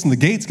moments, listen, the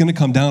gate's going to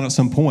come down at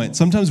some point.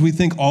 Sometimes we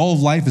think all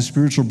of life is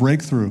spiritual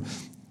breakthrough.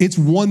 It's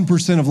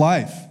 1% of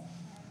life,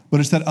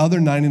 but it's that other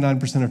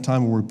 99% of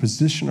time where we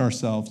position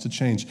ourselves to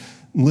change.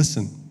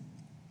 Listen,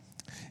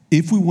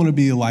 if we want to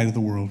be a light of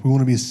the world, we want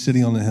to be a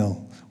city on the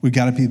hill, we've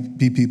got to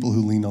be people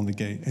who lean on the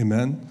gate.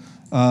 Amen?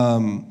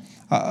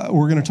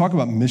 We're going to talk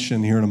about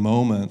mission here in a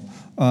moment,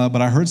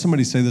 but I heard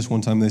somebody say this one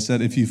time. They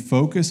said, if you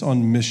focus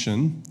on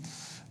mission,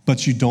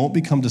 but you don't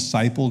become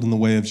discipled in the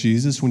way of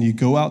Jesus, when you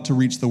go out to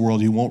reach the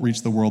world, you won't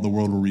reach the world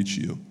will reach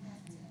you.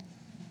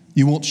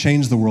 You won't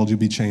change the world, you'll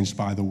be changed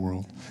by the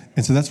world.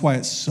 And so that's why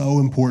it's so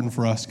important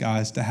for us,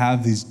 guys, to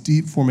have these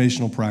deep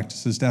formational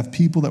practices, to have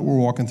people that we're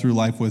walking through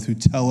life with who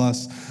tell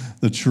us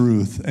the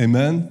truth.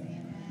 Amen?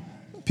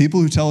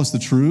 People who tell us the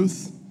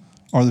truth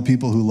are the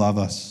people who love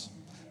us.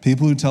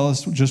 People who tell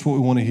us just what we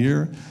want to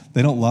hear,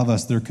 they don't love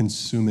us, they're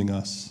consuming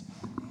us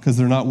because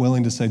they're not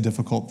willing to say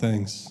difficult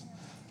things.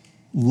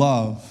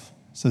 Love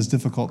says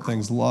difficult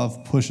things.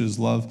 Love pushes.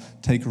 Love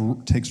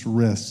takes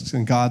risks.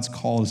 And God's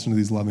called us into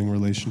these loving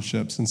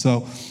relationships. And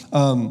so,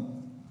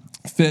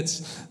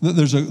 Fitz,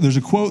 there's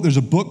a quote, there's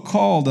a book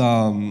called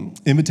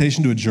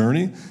Invitation to a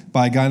Journey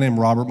by a guy named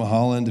Robert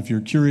Mulholland. If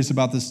you're curious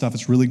about this stuff,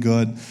 it's really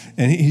good.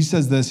 And he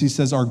says this, he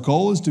says, our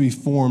goal is to be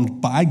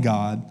formed by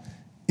God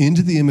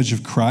into the image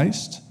of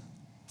Christ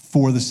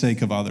for the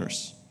sake of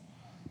others.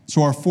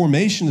 So our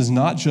formation is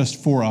not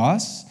just for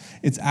us,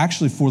 it's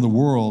actually for the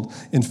world.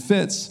 And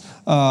Fitz,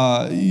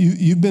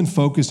 you've been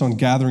focused on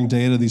gathering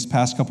data these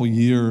past couple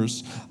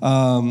years.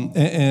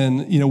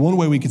 And one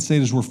way we could say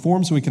it is we're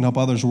formed so we can help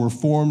others, or we're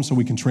formed so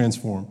we can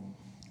transform.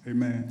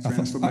 Amen.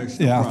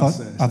 Transformational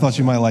process. I thought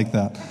you might like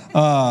that.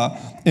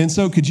 And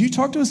so could you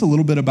talk to us a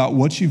little bit about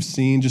what you've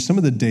seen, just some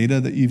of the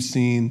data that you've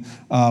seen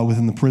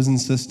within the prison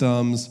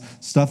systems,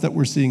 stuff that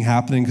we're seeing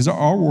happening? Because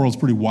our world's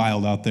pretty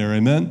wild out there.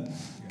 Amen?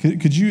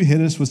 Could you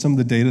hit us with some of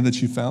the data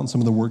that you found,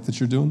 some of the work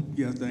that you're doing?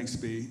 Yeah, thanks,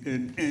 B.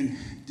 And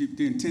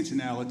the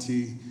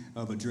intentionality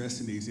of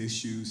addressing these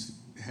issues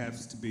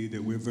has to be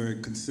that we're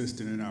very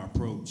consistent in our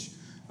approach.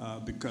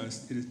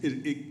 Because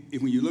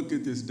when you look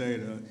at this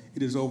data,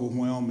 it is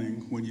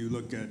overwhelming when you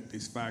look at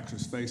these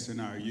factors facing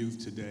our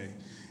youth today.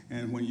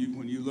 And when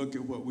you look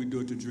at what we do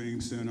at the Dream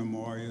Center,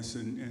 Marius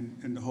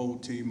and the whole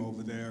team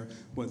over there,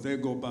 what they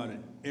go about it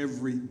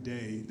every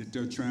day, that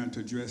they're trying to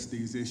address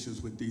these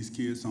issues with these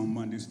kids on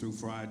Mondays through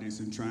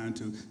Fridays and trying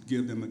to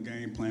give them a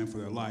game plan for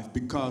their life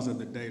because of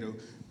the data,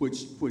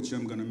 which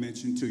I'm going to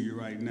mention to you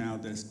right now,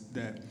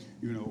 that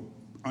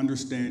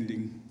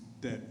understanding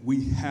that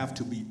we have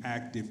to be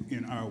active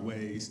in our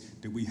ways,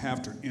 that we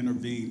have to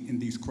intervene in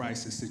these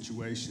crisis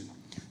situations.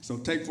 So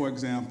take, for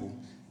example,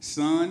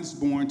 sons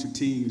born to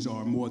teens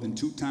are more than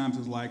 2 times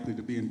as likely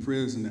to be in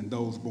prison than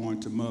those born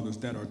to mothers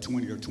that are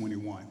 20 or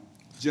 21.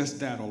 Just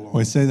that alone.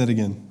 Wait, say that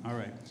again. All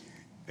right.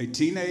 A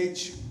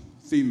teenage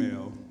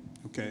female,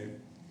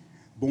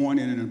 born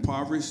in an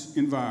impoverished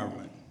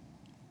environment,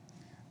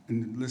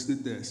 and listen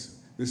to this.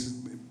 This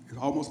is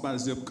almost by the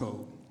zip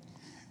code.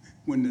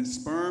 When the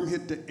sperm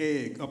hit the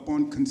egg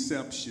upon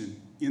conception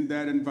in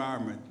that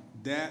environment,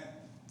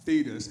 that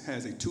fetus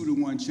has a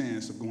 2-to-1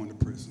 chance of going to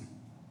prison.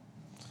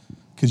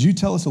 Could you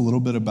tell us a little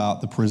bit about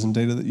the prison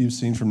data that you've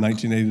seen from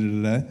 1980 to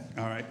today?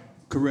 All right,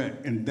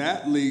 correct. And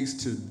that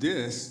leads to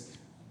this,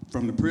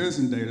 from the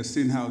prison data,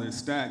 seeing how they're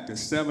stacked, that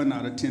 7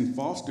 out of 10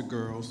 foster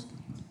girls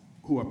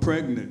who are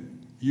pregnant,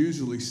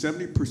 usually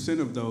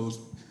 70% of those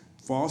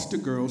foster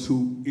girls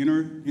who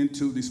enter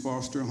into these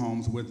foster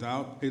homes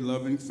without a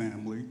loving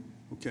family,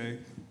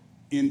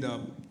 end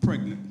up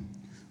pregnant.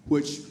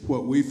 Which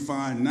what we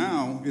find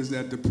now is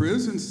that the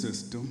prison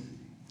system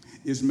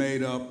is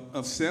made up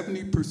of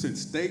 70%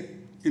 state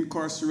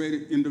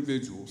incarcerated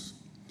individuals.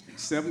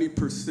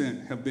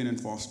 70% have been in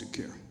foster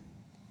care.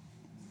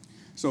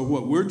 So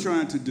what we're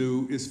trying to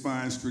do is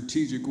find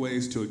strategic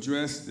ways to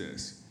address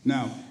this.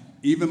 Now,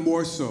 even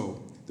more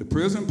so, the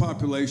prison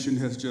population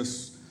has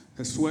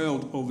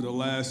swelled over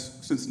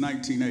since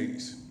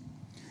 1980s.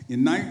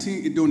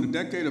 During the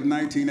decade of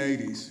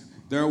 1980s,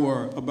 there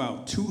were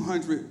about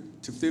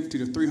 250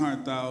 to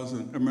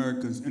 300,000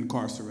 Americans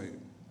incarcerated.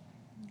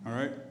 All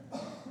right?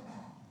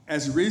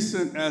 As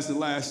recent as the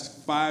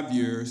last 5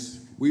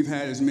 years, we've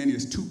had as many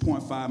as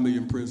 2.5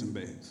 million prison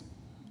beds.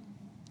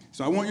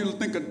 So I want you to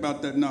think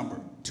about that number,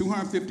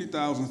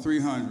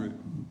 250,300.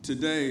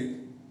 Today,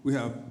 we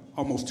have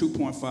almost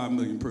 2.5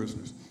 million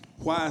prisoners.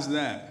 Why is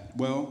that?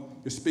 Well,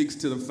 it speaks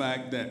to the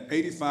fact that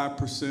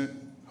 85%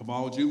 of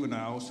all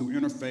juveniles who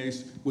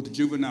interface with the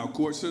juvenile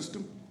court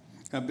system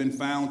have been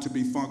found to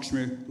be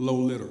functionally low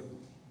literate.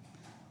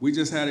 We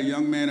just had a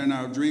young man in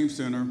our Dream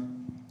Center,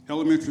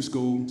 elementary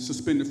school,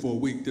 suspended for a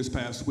week this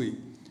past week.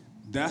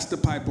 That's the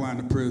pipeline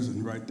to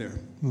prison right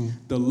there.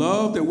 The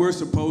love that we're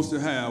supposed to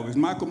have. Is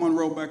Michael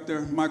Monroe back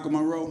there? Michael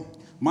Monroe?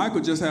 Michael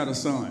just had a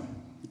son,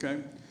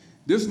 okay?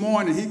 This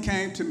morning, he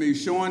came to me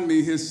showing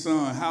me his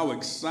son, how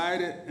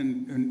excited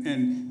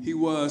and he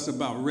was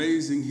about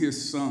raising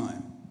his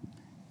son.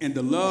 And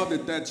the love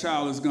that that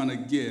child is going to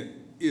get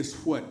is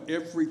what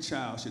every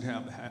child should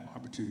have the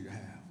opportunity to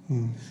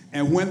have.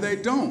 And when they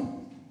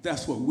don't,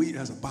 that's what we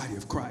as a body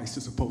of Christ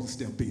are supposed to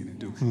step in and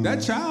do.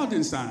 That child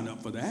didn't sign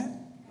up for that.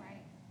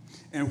 Right.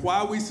 And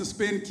why we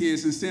suspend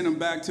kids and send them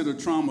back to the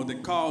trauma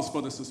that caused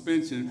for the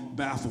suspension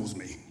baffles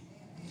me.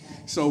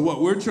 So what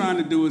we're trying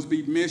to do is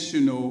be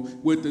missional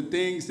with the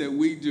things that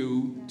we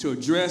do to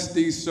address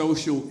these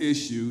social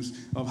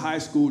issues of high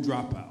school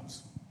dropouts.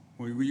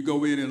 When you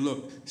go in and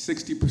look,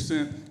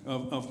 60%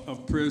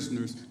 of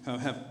prisoners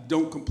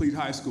don't complete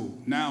high school.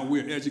 Now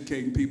we're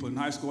educating people in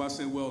high school. I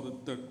said, well,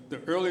 the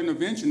early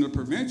intervention, the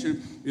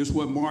prevention is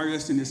what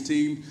Marius and his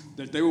team,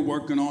 that they were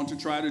working on to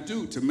try to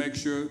do, to make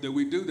sure that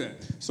we do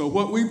that. So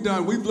what we've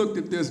done, we've looked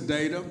at this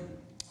data,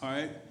 all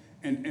right,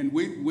 and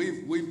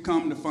we've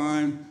come to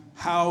find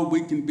how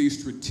we can be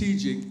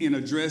strategic in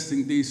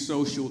addressing these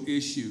social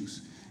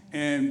issues.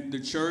 And the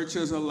church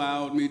has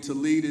allowed me to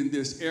lead in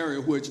this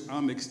area, which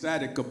I'm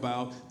ecstatic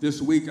about.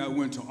 This week I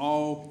went to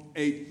all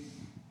 8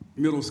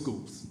 middle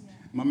schools.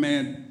 My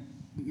man,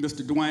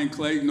 Mr. Dwayne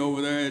Clayton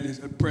over there,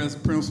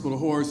 principal of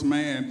Horace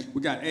Mann.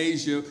 We got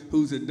Asia,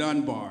 who's at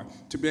Dunbar,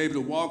 to be able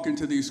to walk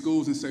into these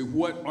schools and say,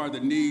 what are the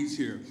needs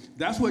here?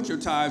 That's what your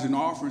tithes and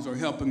offerings are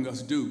helping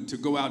us do, to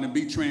go out and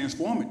be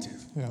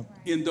transformative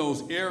in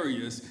those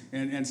areas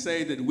and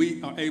say that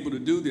we are able to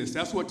do this.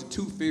 That's what the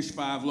 2 Fish,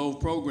 5 Loaves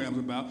program is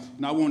about.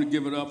 And I want to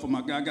give it up for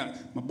my guy. I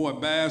got my boy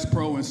Bass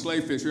Pro and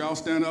Slayfish. Y'all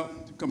stand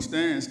up? Come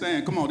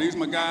stand. Come on, these are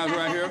my guys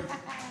right here.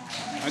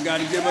 I got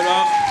to give it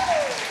up.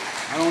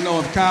 I don't know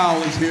if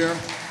Kyle is here,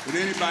 but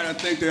anybody, I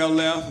think they're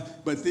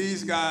left. But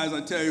these guys,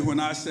 I tell you, when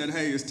I said,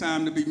 hey, it's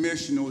time to be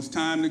missional, it's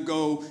time to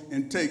go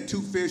and take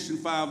 2 fish and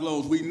 5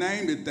 loaves, we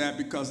named it that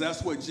because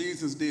that's what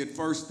Jesus did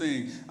first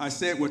thing. I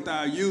said with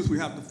our youth, we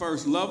have to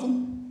first love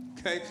them,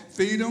 okay,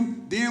 feed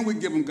them, then we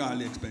give them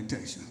godly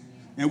expectations.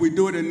 And we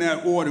do it in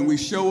that order, and we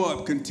show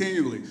up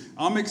continually.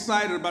 I'm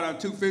excited about our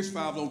 2 Fish,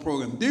 5 Loaves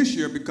program this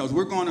year because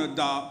we're going to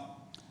adopt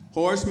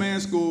Horace Mann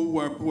School,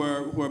 where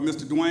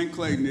Mr. Dwayne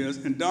Clayton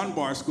is, and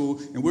Dunbar School,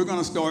 and we're going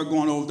to start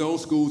going over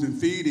those schools and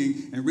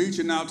feeding and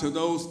reaching out to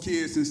those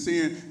kids and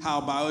seeing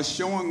how by us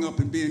showing up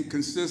and being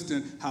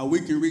consistent, how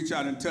we can reach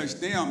out and touch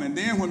them. And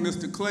then when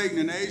Mr. Clayton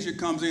and Asia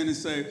comes in and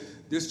say,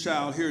 this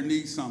child here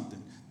needs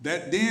something,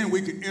 then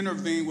we can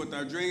intervene with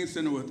our Dream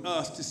Center with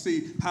us to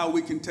see how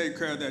we can take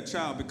care of that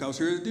child. Because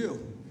here's the deal.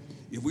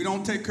 If we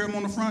don't take care of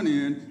them on the front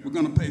end, we're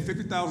going to pay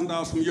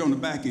 $50,000 from you on the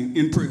back end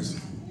in prison.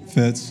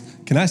 Fitz,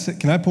 can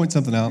I point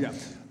something out?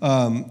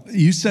 Yeah.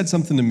 You said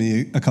something to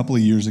me a couple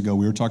of years ago.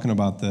 We were talking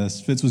about this.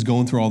 Fitz was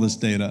going through all this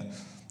data.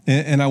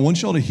 And I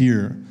want y'all to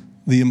hear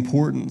the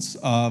importance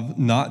of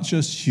not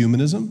just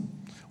humanism,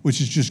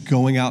 which is just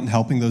going out and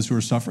helping those who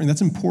are suffering.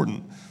 That's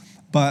important.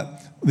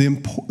 But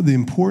the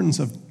importance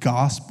of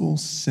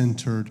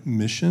gospel-centered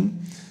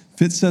mission.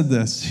 Fitz said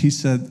this. He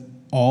said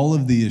all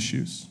of the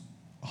issues,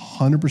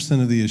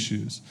 100% of the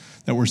issues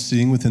that we're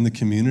seeing within the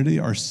community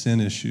are sin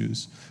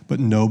issues, but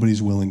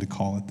nobody's willing to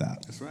call it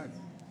that. That's right.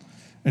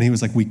 And he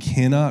was like, we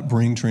cannot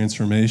bring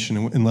transformation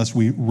unless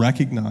we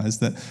recognize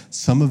that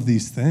some of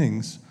these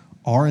things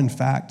are in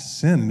fact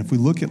sin. And if we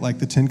look at like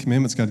the 10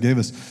 Commandments God gave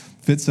us,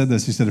 Fitz said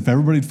this, he said, if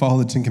everybody'd follow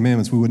the 10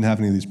 Commandments, we wouldn't have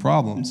any of these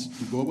problems.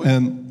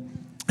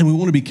 And we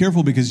want to be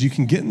careful because you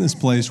can get in this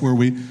place where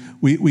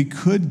we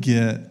could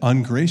get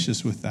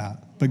ungracious with that.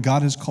 But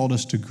God has called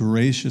us to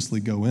graciously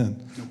go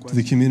in to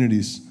the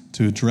communities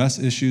to address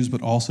issues,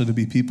 but also to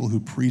be people who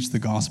preach the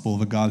gospel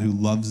of a God who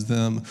loves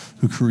them,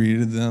 who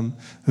created them,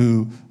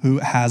 who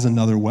has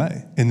another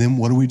way. And then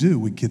what do?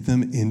 We get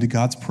them into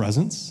God's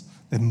presence.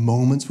 They have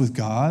moments with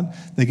God.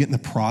 They get in the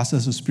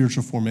process of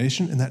spiritual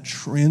formation, and that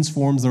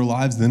transforms their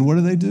lives. Then what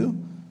do?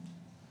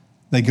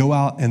 They go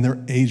out and they're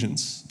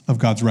agents of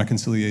God's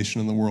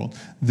reconciliation in the world.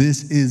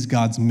 This is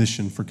God's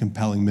mission for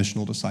compelling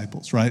missional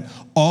disciples, right?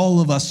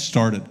 All of us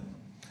started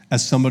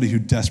as somebody who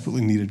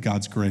desperately needed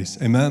God's grace.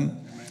 Amen?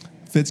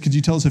 Fitz, could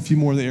you tell us a few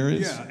more of the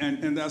areas? Yeah,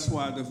 and that's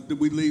why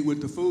we lead with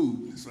the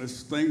food. So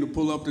it's a thing to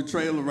pull up the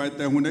trailer right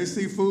there. When they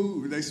see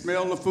food, they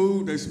smell the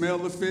food, they smell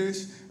the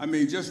fish. I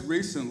mean, just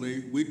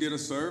recently, we did a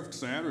serve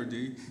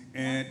Saturday,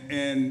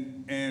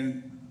 and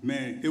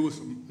man, it was,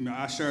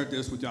 I shared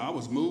this with y'all, I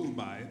was moved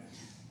by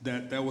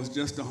it, that was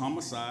just a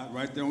homicide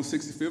right there on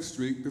 65th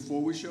Street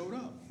before we showed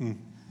up.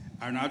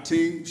 And our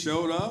team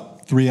showed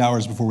up. 3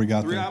 hours before we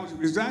got there. 3 hours,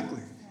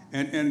 exactly.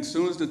 And as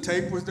soon as the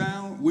tape was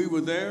down, we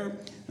were there.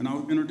 And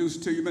I'll introduce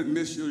to you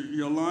Miss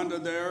Yolanda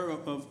there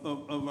of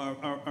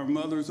our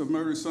Mothers of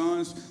Murdered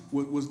Sons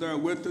was there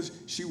with us.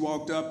 She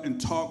walked up and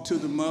talked to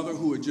the mother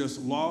who had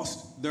just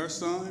lost their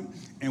son,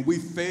 and we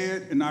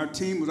fed, and our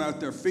team was out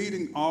there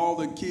feeding all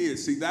the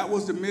kids. See, that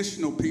was the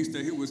missional piece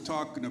that he was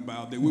talking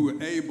about, that we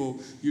were able,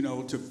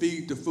 to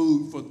feed the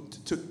food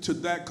to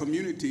that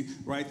community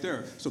right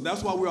there. So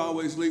that's why we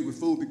always lead with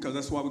food, because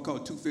that's why we call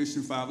it 2 fish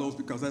and 5 loaves,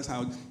 because that's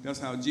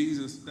how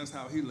Jesus, that's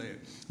how he led.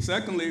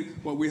 Secondly,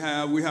 what we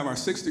have our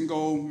 16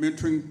 Goal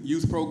Mentoring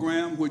Youth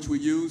Program, which we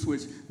use,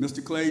 which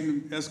Mr.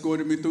 Clayton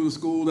escorted me through the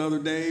school the other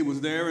day,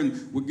 was there,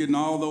 and we're getting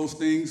all those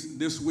things.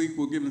 This week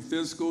we're giving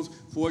physicals.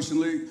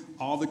 Fortunately,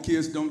 all the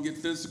kids don't get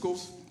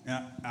physicals.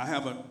 And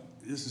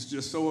this is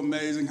just so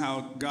amazing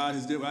how God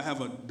has did. I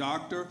have a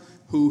doctor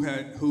who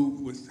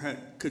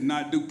could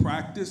not do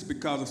practice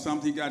because of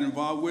something he got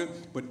involved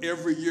with, but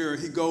every year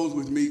he goes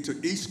with me to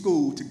each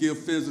school to give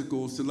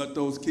physicals to let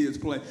those kids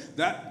play.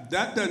 That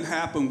doesn't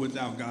happen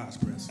without God's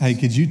presence. Hey,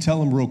 could you tell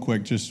them real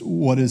quick just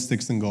what is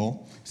 16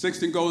 Goal?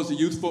 16 Goal is a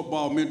youth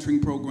football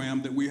mentoring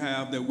program that we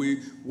have, that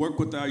we work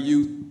with our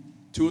youth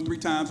 2 or 3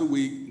 times a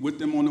week with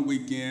them on the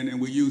weekend,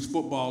 and we use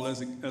football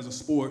as a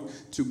sport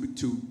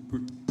to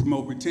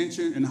promote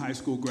retention and high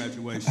school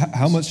graduation.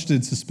 How much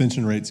did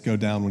suspension rates go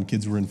down when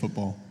kids were in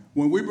football?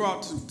 When we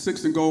brought the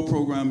 16 Goal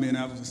program in,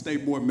 I was a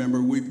state board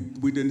member, we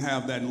didn't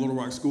have that in Little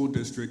Rock School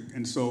District.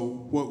 And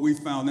so what we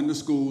found in the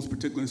schools,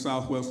 particularly in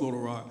Southwest Little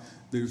Rock,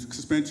 the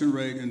suspension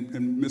rate,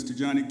 and Mr.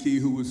 Johnny Key,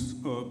 who was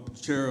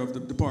chair of the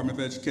Department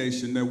of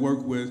Education that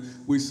worked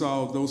with, we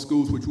saw those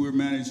schools which we were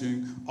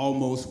managing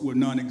almost were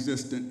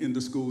non-existent in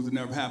the schools. It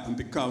never happened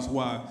because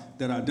why?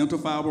 That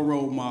identifiable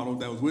role model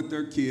that was with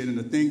their kid, and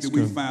the thing that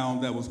we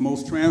found that was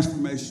most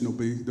transformational,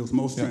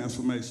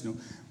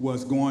 transformational,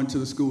 was going to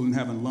the school and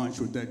having lunch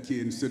with that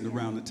kid and sitting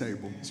around the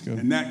table.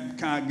 And that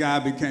kind of guy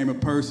became a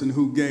person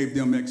who gave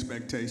them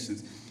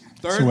expectations.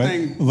 Third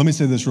thing. Let me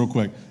say this real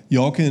quick.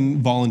 Y'all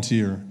can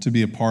volunteer to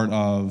be a part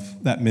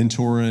of that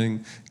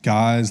mentoring.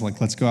 Guys,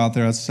 let's go out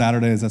there. That's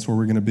Saturdays. That's where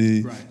we're going to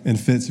be. Right. And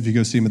Fitz, if you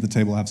go see him at the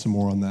table, have some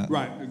more on that.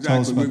 Right, exactly.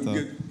 Tell us about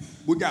that.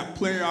 We got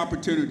plenty of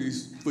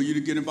opportunities for you to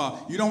get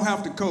involved. You don't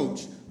have to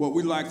coach. What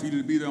we like for you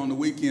to be there on the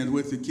weekends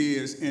with the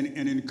kids and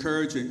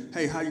encouraging,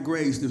 hey, how your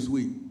grades this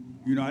week?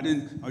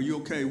 Are you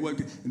okay?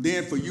 And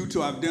then for you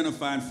to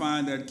identify and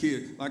find that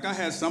kid. Like I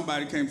had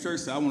somebody came to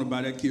church say, I want to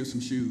buy that kid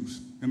some shoes.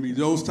 I mean,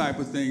 those type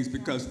of things,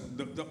 because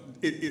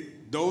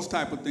those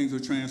type of things are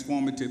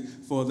transformative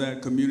for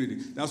that community.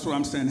 That's what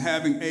I'm saying.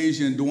 Having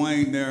Asia and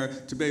Dwayne there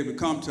to be able to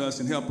come to us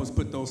and help us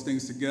put those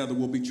things together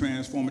will be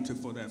transformative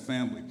for that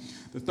family.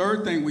 The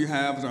third thing we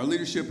have is our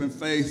leadership and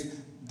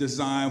faith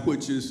design,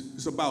 which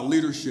it's about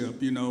leadership.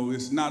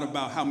 It's not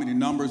about how many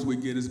numbers we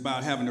get. It's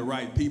about having the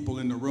right people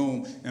in the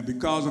room. And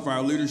because of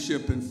our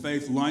leadership and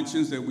faith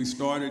luncheons that we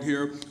started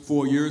here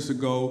 4 years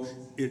ago,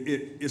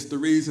 it's the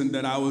reason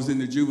that I was in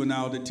the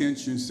juvenile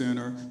detention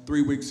center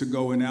 3 weeks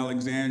ago in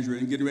Alexandria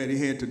and getting ready to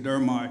head to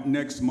Dermot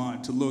next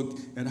month to look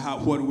at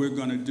what we're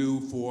going to do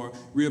for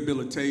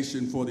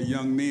rehabilitation for the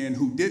young men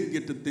who didn't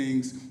get the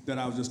things that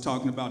I was just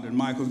talking about that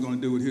Michael's going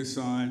to do with his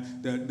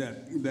son,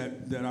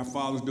 that our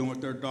fathers doing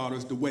with their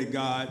daughters, the way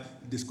God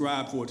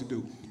described for it to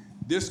do.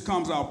 This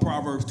comes out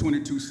Proverbs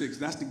 22:6.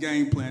 That's the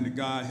game plan that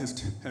God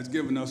has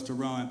given us to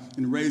run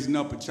in raising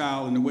up a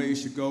child in the way he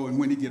should go, and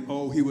when he get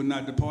old, he will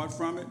not depart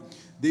from it.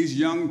 These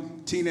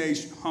young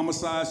teenage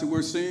homicides that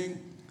we're seeing,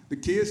 the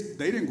kids,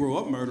 they didn't grow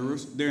up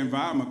murderers. Their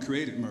environment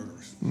created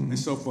murderers. Mm-hmm. And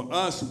so for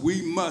us,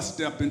 we must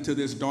step into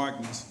this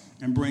darkness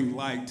and bring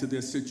light to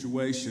this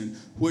situation,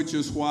 which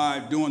is why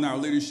doing our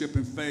leadership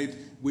in faith,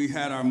 we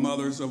had our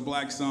Mothers of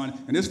Black Son,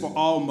 and it's for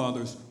all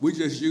mothers. We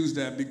just use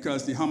that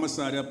because the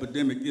homicide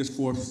epidemic is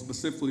for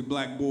specifically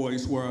black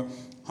boys, where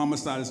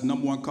homicide is the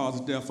number 1 cause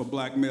of death for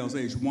black males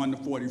aged 1 to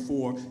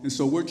 44. And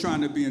so we're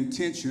trying to be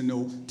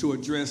intentional to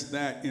address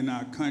that in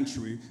our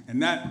country.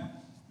 And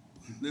that,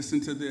 listen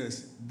to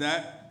this,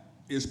 that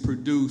is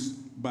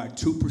produced by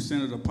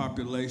 2% of the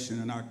population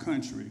in our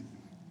country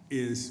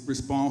is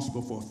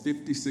responsible for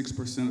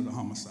 56% of the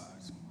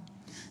homicides.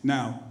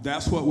 Now,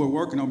 that's what we're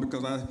working on,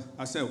 because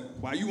I said,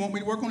 why you want me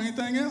to work on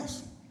anything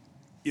else?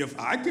 If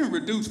I can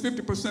reduce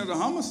 50% of the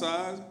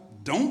homicides,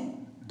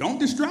 don't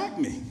distract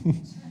me.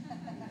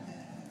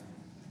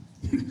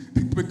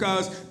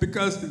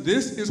 because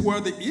this is where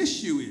the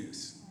issue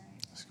is,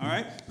 all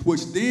right?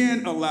 Which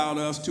then allowed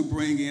us to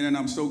bring in, and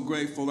I'm so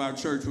grateful our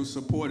church was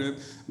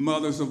supportive,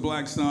 Mothers of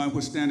Black Son,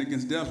 which stand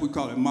against death. We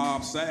call it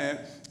Mob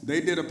SAD.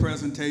 They did a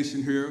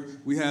presentation here.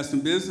 We had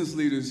some business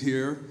leaders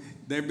here.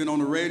 They've been on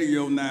the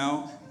radio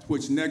now,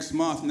 which next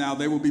month now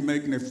they will be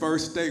making their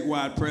first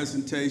statewide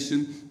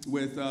presentation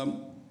with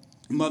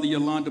Mother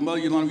Yolanda. Mother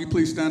Yolanda, will you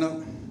please stand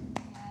up?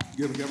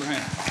 Give her a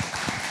hand.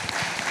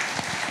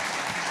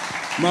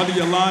 Mother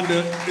Yolanda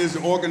is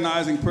the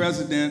organizing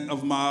president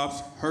of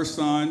Mobs. Her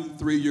son,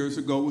 3 years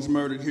ago, was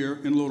murdered here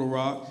in Little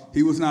Rock.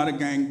 He was not a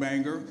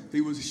gangbanger.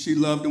 She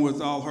loved him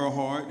with all her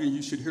heart, and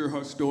you should hear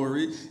her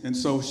story. And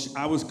so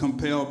I was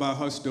compelled by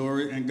her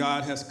story, and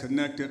God has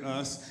connected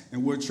us,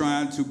 and we're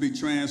trying to be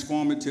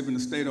transformative in the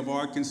state of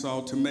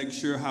Arkansas to make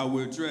sure how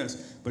we're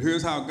dressed. But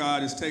here's how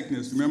God is taking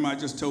us. Remember I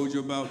just told you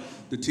about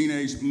the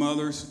teenage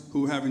mothers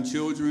who are having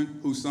children,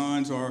 whose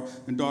sons are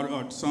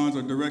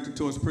directed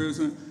towards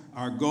prison?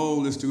 Our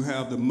goal is to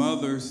have the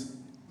mothers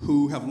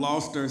who have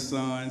lost their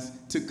sons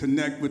to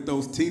connect with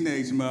those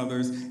teenage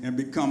mothers and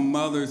become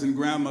mothers and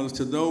grandmothers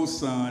to those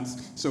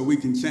sons so we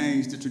can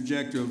change the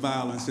trajectory of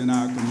violence in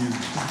our community.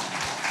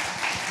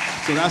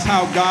 So that's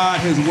how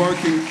God is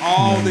working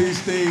all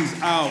these things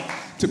out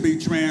to be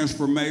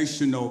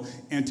transformational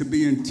and to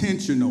be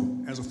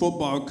intentional. As a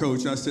football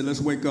coach, I said, let's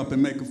wake up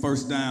and make a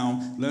first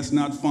down. Let's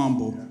not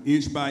fumble.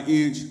 Inch by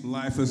inch,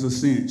 life is a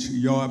cinch.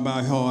 Yard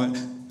by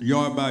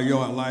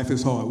yard, life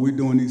is hard. We're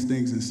doing these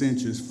things in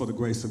cinches for the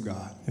grace of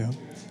God. Yeah.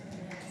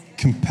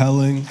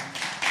 Compelling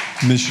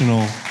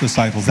missional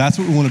disciples. That's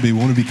what we want to be. We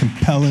want to be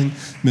compelling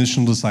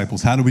missional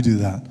disciples. How do we do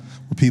that?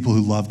 We're people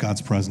who love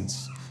God's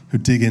presence, who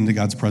dig into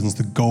God's presence.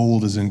 The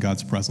gold is in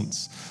God's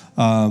presence.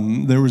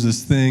 There was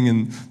this thing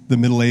in the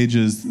Middle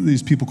Ages,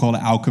 these people called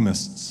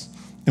alchemists.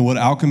 And what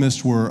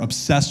alchemists were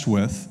obsessed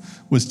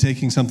with was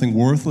taking something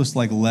worthless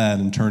like lead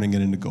and turning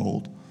it into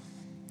gold.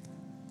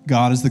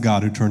 God is the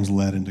God who turns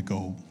lead into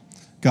gold.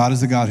 God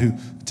is the God who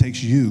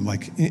takes you,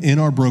 like in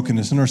our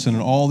brokenness, in our sin,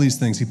 and all these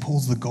things. He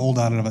pulls the gold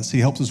out of us. He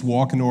helps us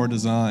walk into our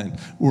design.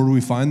 Where do we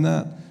find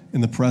that?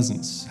 In the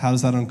presence. How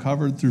does that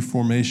uncovered? Through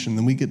formation.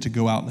 Then we get to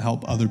go out and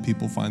help other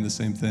people find the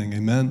same thing.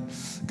 Amen?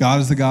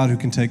 God is the God who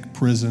can take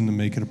prison and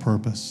make it a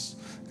purpose.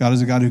 God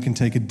is a God who can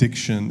take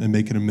addiction and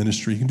make it a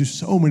ministry. He can do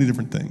so many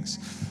different things.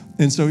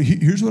 And so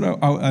here's what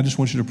I just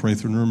want you to pray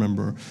through and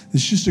remember.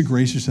 It's just a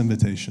gracious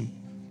invitation.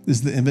 This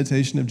is the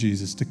invitation of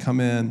Jesus to come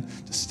in,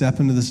 to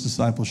step into this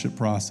discipleship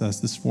process,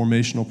 this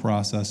formational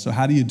process. So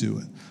how do you do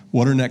it?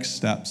 What are next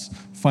steps?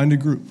 Find a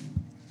group.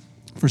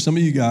 For some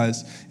of you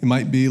guys, it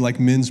might be like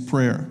men's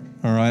prayer,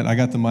 all right? I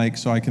got the mic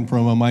so I can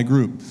promo my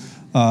group.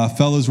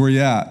 Fellas, where you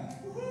at?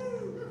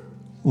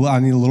 Well, I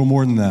need a little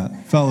more than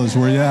that. Fellas,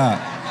 where you at?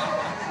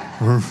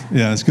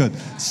 Yeah, it's good.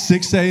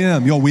 6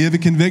 a.m. Yo, we have a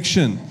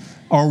conviction.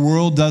 Our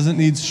world doesn't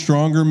need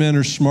stronger men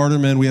or smarter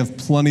men. We have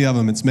plenty of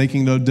them. It's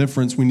making no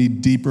difference. We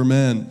need deeper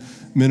men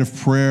of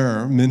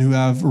prayer, men who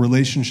have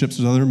relationships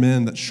with other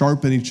men that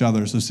sharpen each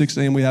other. So 6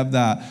 a.m. we have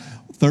that.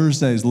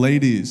 Thursdays,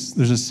 ladies,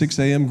 there's a 6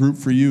 a.m. group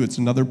for you. It's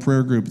another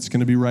prayer group. It's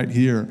going to be right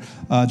here.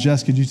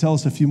 Jess, could you tell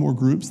us a few more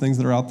groups, things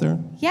that are out there?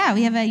 Yeah,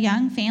 we have a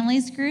young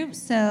families group.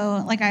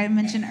 So like I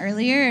mentioned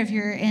earlier, if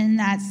you're in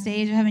that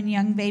stage of having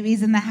young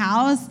babies in the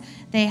house,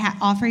 they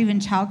offer even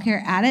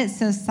childcare at it,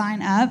 so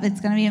sign up. It's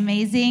going to be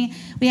amazing.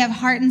 We have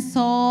Heart and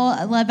Soul,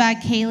 led by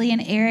Kaylee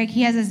and Eric.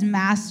 He has his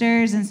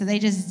master's, and so they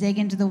just dig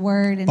into the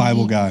Word. And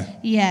Bible guy.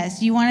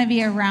 Yes, you want to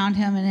be around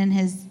him, and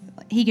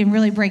he can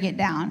really break it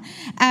down.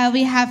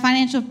 We have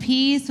Financial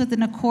Peace with the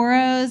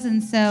Nakoros,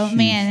 and so,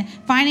 man,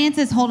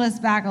 finances hold us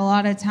back a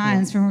lot of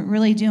times from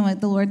really doing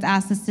what the Lord's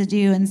asked us to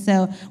do, and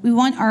so we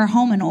want our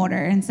home in order,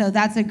 and so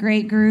that's a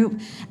great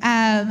group.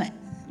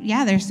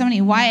 There's so many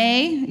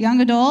YA, young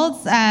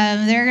adults.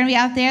 They're going to be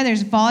out there.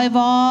 There's volleyball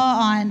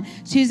on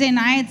Tuesday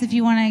nights if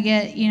you want to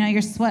get,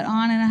 your sweat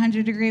on in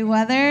 100-degree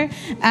weather.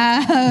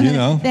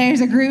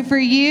 There's a group for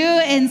you.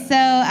 And so,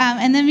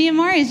 and then me and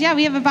Marius,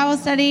 we have a Bible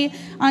study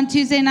on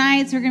Tuesday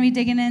nights. We're going to be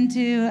digging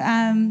into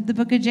the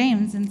book of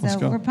James. And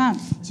so we're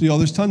pumped. So, y'all,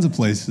 there's tons of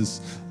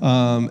places.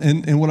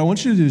 And what I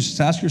want you to do is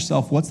just ask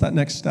yourself, what's that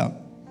next step?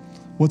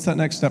 What's that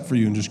next step for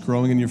you in just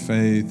growing in your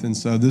faith? And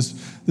so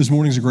this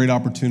morning's a great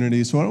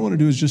opportunity. So what I want to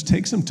do is just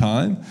take some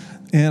time,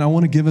 and I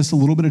want to give us a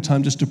little bit of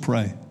time just to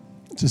pray,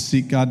 to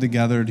seek God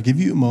together, to give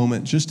you a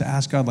moment just to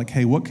ask God, like,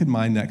 hey, what could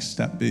my next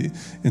step be?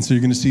 And so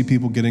you're going to see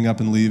people getting up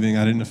and leaving.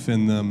 I didn't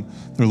offend them.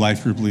 They're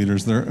life group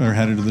leaders. They're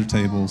headed to their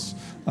tables.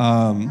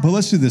 But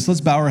let's do this.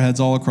 Let's bow our heads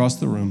all across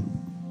the room.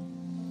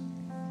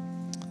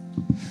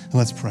 And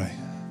let's pray.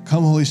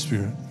 Come, Holy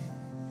Spirit.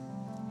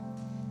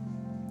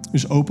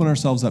 Just open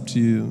ourselves up to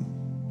you.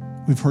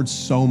 We've heard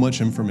so much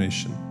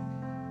information.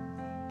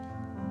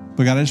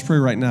 But God, I just pray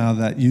right now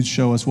that you'd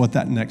show us what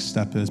that next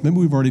step is. Maybe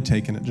we've already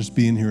taken it, just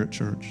being here at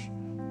church.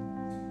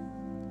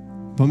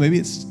 But maybe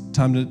it's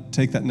time to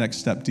take that next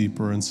step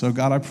deeper. And so,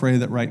 God, I pray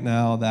that right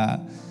now that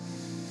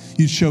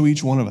you'd show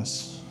each one of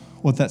us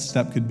what that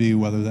step could be,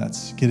 whether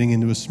that's getting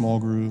into a small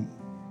group,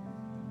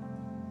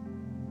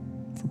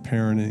 for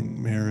parenting,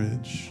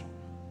 marriage,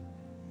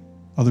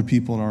 other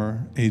people in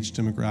our age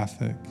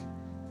demographic,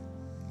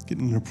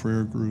 getting in a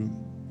prayer group,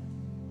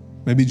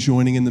 maybe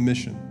joining in the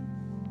mission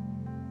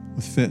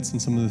with Fitz and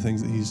some of the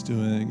things that he's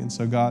doing. And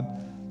so, God,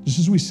 just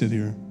as we sit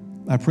here,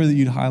 I pray that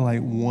you'd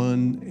highlight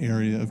one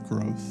area of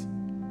growth.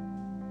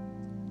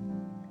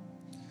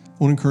 I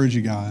want to encourage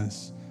you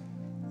guys,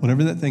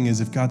 whatever that thing is,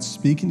 if God's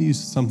speaking to you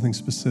something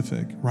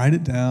specific, write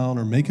it down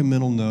or make a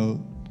mental note.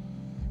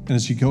 And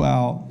as you go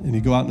out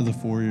into the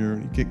foyer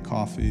and you get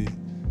coffee,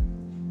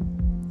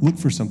 look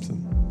for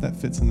something that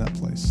fits in that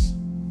place.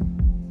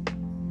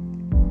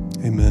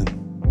 Amen.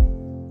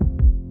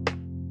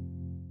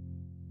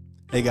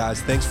 Hey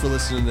guys, thanks for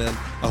listening in.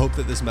 I hope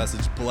that this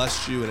message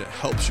blessed you and it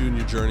helps you in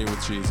your journey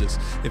with Jesus.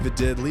 If it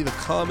did, leave a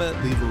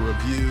comment, leave a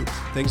review.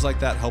 Things like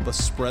that help us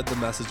spread the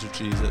message of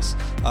Jesus.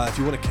 If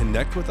you want to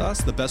connect with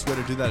us, the best way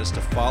to do that is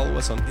to follow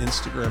us on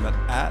Instagram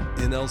at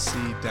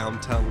NLC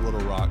Downtown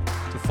Little Rock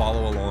to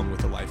follow along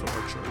with the life of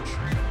our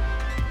church.